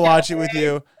 yeah, I'll watch it with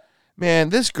you." Man,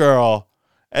 this girl,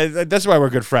 and that's why we're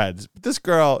good friends. But this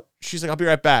girl, she's like, "I'll be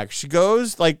right back." She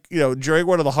goes, like, during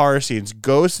one of the horror scenes,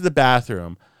 goes to the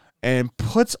bathroom and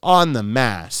puts on the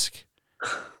mask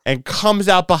and comes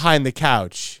out behind the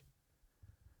couch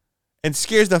and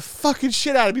scares the fucking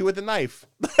shit out of me with a knife.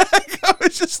 I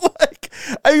was just like,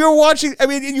 you're watching. I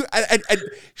mean,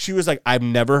 she was like, "I've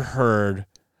never heard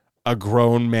a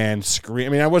grown man scream." I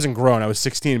mean, I wasn't grown. I was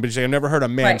 16, but she's like, "I've never heard a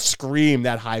man scream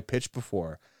that high pitched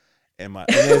before." And I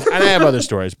have other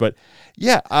stories, but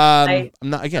yeah, I'm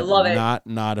not, again,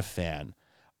 not a fan.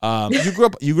 You grew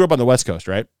up on the West Coast,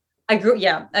 right? I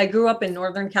grew up in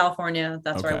Northern California.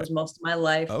 That's where I was most of my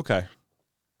life. Okay.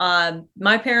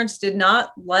 My parents did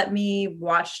not let me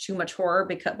watch too much horror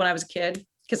when I was a kid,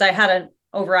 because I had an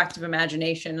overactive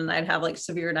imagination and I'd have like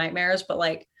severe nightmares. But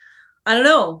like, I don't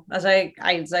know, as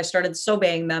I started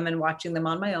disobeying them and watching them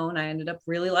on my own, I ended up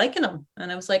really liking them. And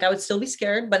I was like, I would still be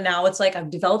scared, but now it's like I've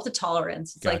developed a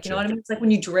tolerance. It's like, you know what I mean? It's like when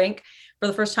you drink for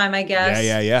the first time, I guess.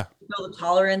 Yeah. You build a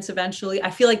tolerance eventually. I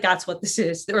feel like that's what this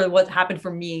is, or what happened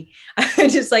for me. I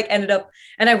just like ended up,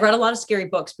 and I read a lot of scary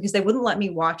books because they wouldn't let me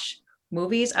watch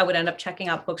movies. I would end up checking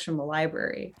out books from the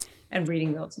library and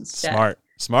reading those instead.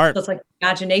 Smart. So it's like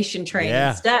imagination training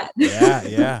instead.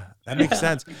 Yeah. That makes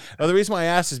sense. Well, the reason why I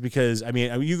asked is because, I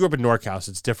mean, you grew up in NorCal,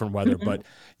 so it's different weather, but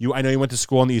I know you went to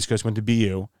school on the East Coast, went to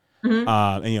BU,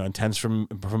 and Ten's from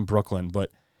Brooklyn,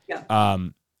 but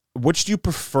which do you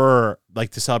prefer,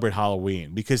 like, to celebrate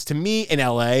Halloween? Because to me in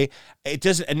LA, it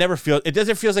doesn't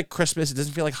feel like Christmas. It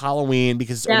doesn't feel like Halloween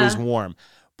because it's always warm.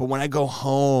 But when I go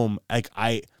home, like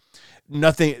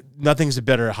nothing's a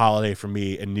better holiday for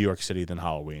me in New York City than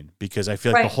Halloween, because I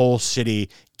feel like the whole city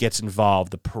gets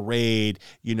involved. The parade,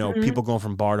 people going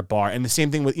from bar to bar, and the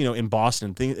same thing with in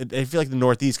Boston. I feel like the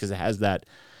Northeast, because it has that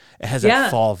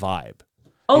fall vibe.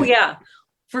 Oh yeah,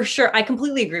 for sure. I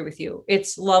completely agree with you.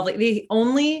 It's lovely.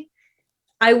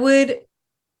 I would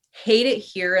hate it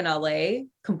here in LA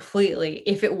completely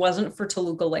if it wasn't for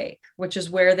Toluca Lake, which is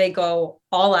where they go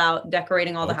all out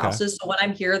decorating all the houses. So when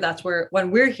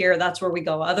we're here, that's where we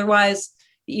go. Otherwise,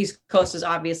 the East Coast is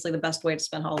obviously the best way to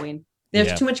spend Halloween.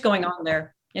 There's too much going on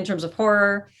there in terms of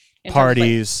horror,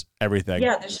 parties, everything.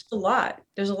 Yeah, there's just a lot.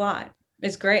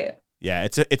 It's great. Yeah,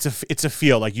 it's a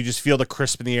feel. Like, you just feel the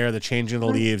crisp in the air, the changing of the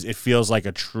leaves. It feels like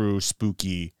a true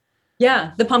spooky.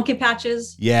 Yeah, the pumpkin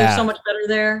patches. Yeah, they're so much better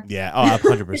there. Yeah,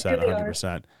 100%,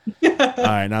 100%. All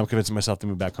right, now I'm convincing myself to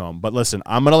move back home. But listen,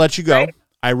 I'm gonna let you go. Right.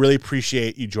 I really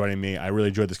appreciate you joining me. I really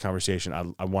enjoyed this conversation.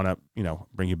 I want to,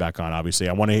 bring you back on. Obviously,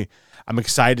 I'm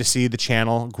excited to see the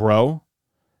channel grow.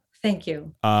 Thank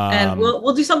you. And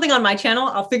we'll do something on my channel.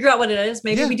 I'll figure out what it is.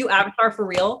 Maybe we do Avatar for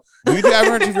real. We do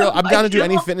Avatar for real. I'm down to do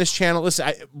any fitness channel.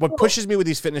 Listen, what pushes me with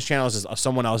these fitness channels is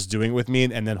someone else doing it with me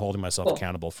and then holding myself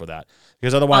accountable for that.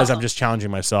 Because otherwise, I'm just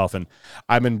challenging myself. And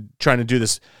I've been trying to do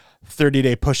this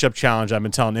 30-day push-up challenge I've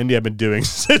been telling Indy I've been doing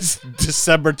since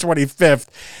December 25th.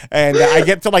 And I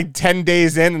get to like 10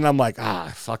 days in and I'm like,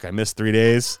 fuck, I missed 3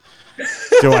 days.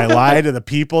 Do I lie to the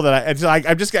people that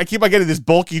I keep on getting this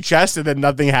bulky chest and then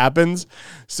nothing happens?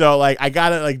 So like I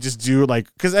gotta like just do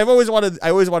like, because I always wanted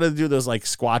to do those like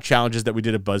squat challenges that we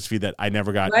did at BuzzFeed that I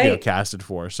never got casted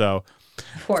for. So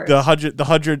the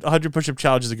 100 push-up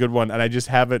challenge is a good one, and I just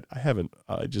haven't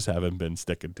been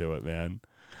sticking to it, man.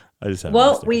 I just haven't.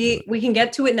 Well, we can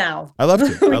get to it now. I love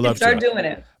to. I love to start doing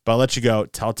it. But I'll let you go.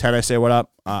 Tell Ted I say what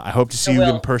up. I hope to see you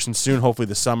in person soon. Hopefully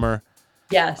this summer.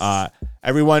 Yes.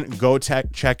 Everyone, go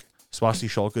check Swasti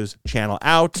Shulka's channel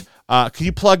out. Can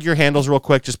you plug your handles real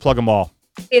quick? Just plug them all.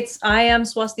 I am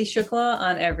Swasti Shukla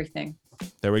on everything.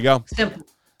 There we go. Simple.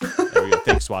 There we go.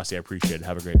 Thanks, Swasti. I appreciate it.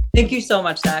 Have a great. Thank you so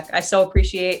much, Zach. I so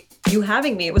appreciate you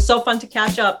having me. It was so fun to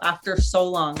catch up after so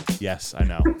long. Yes, I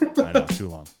know. Too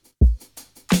long.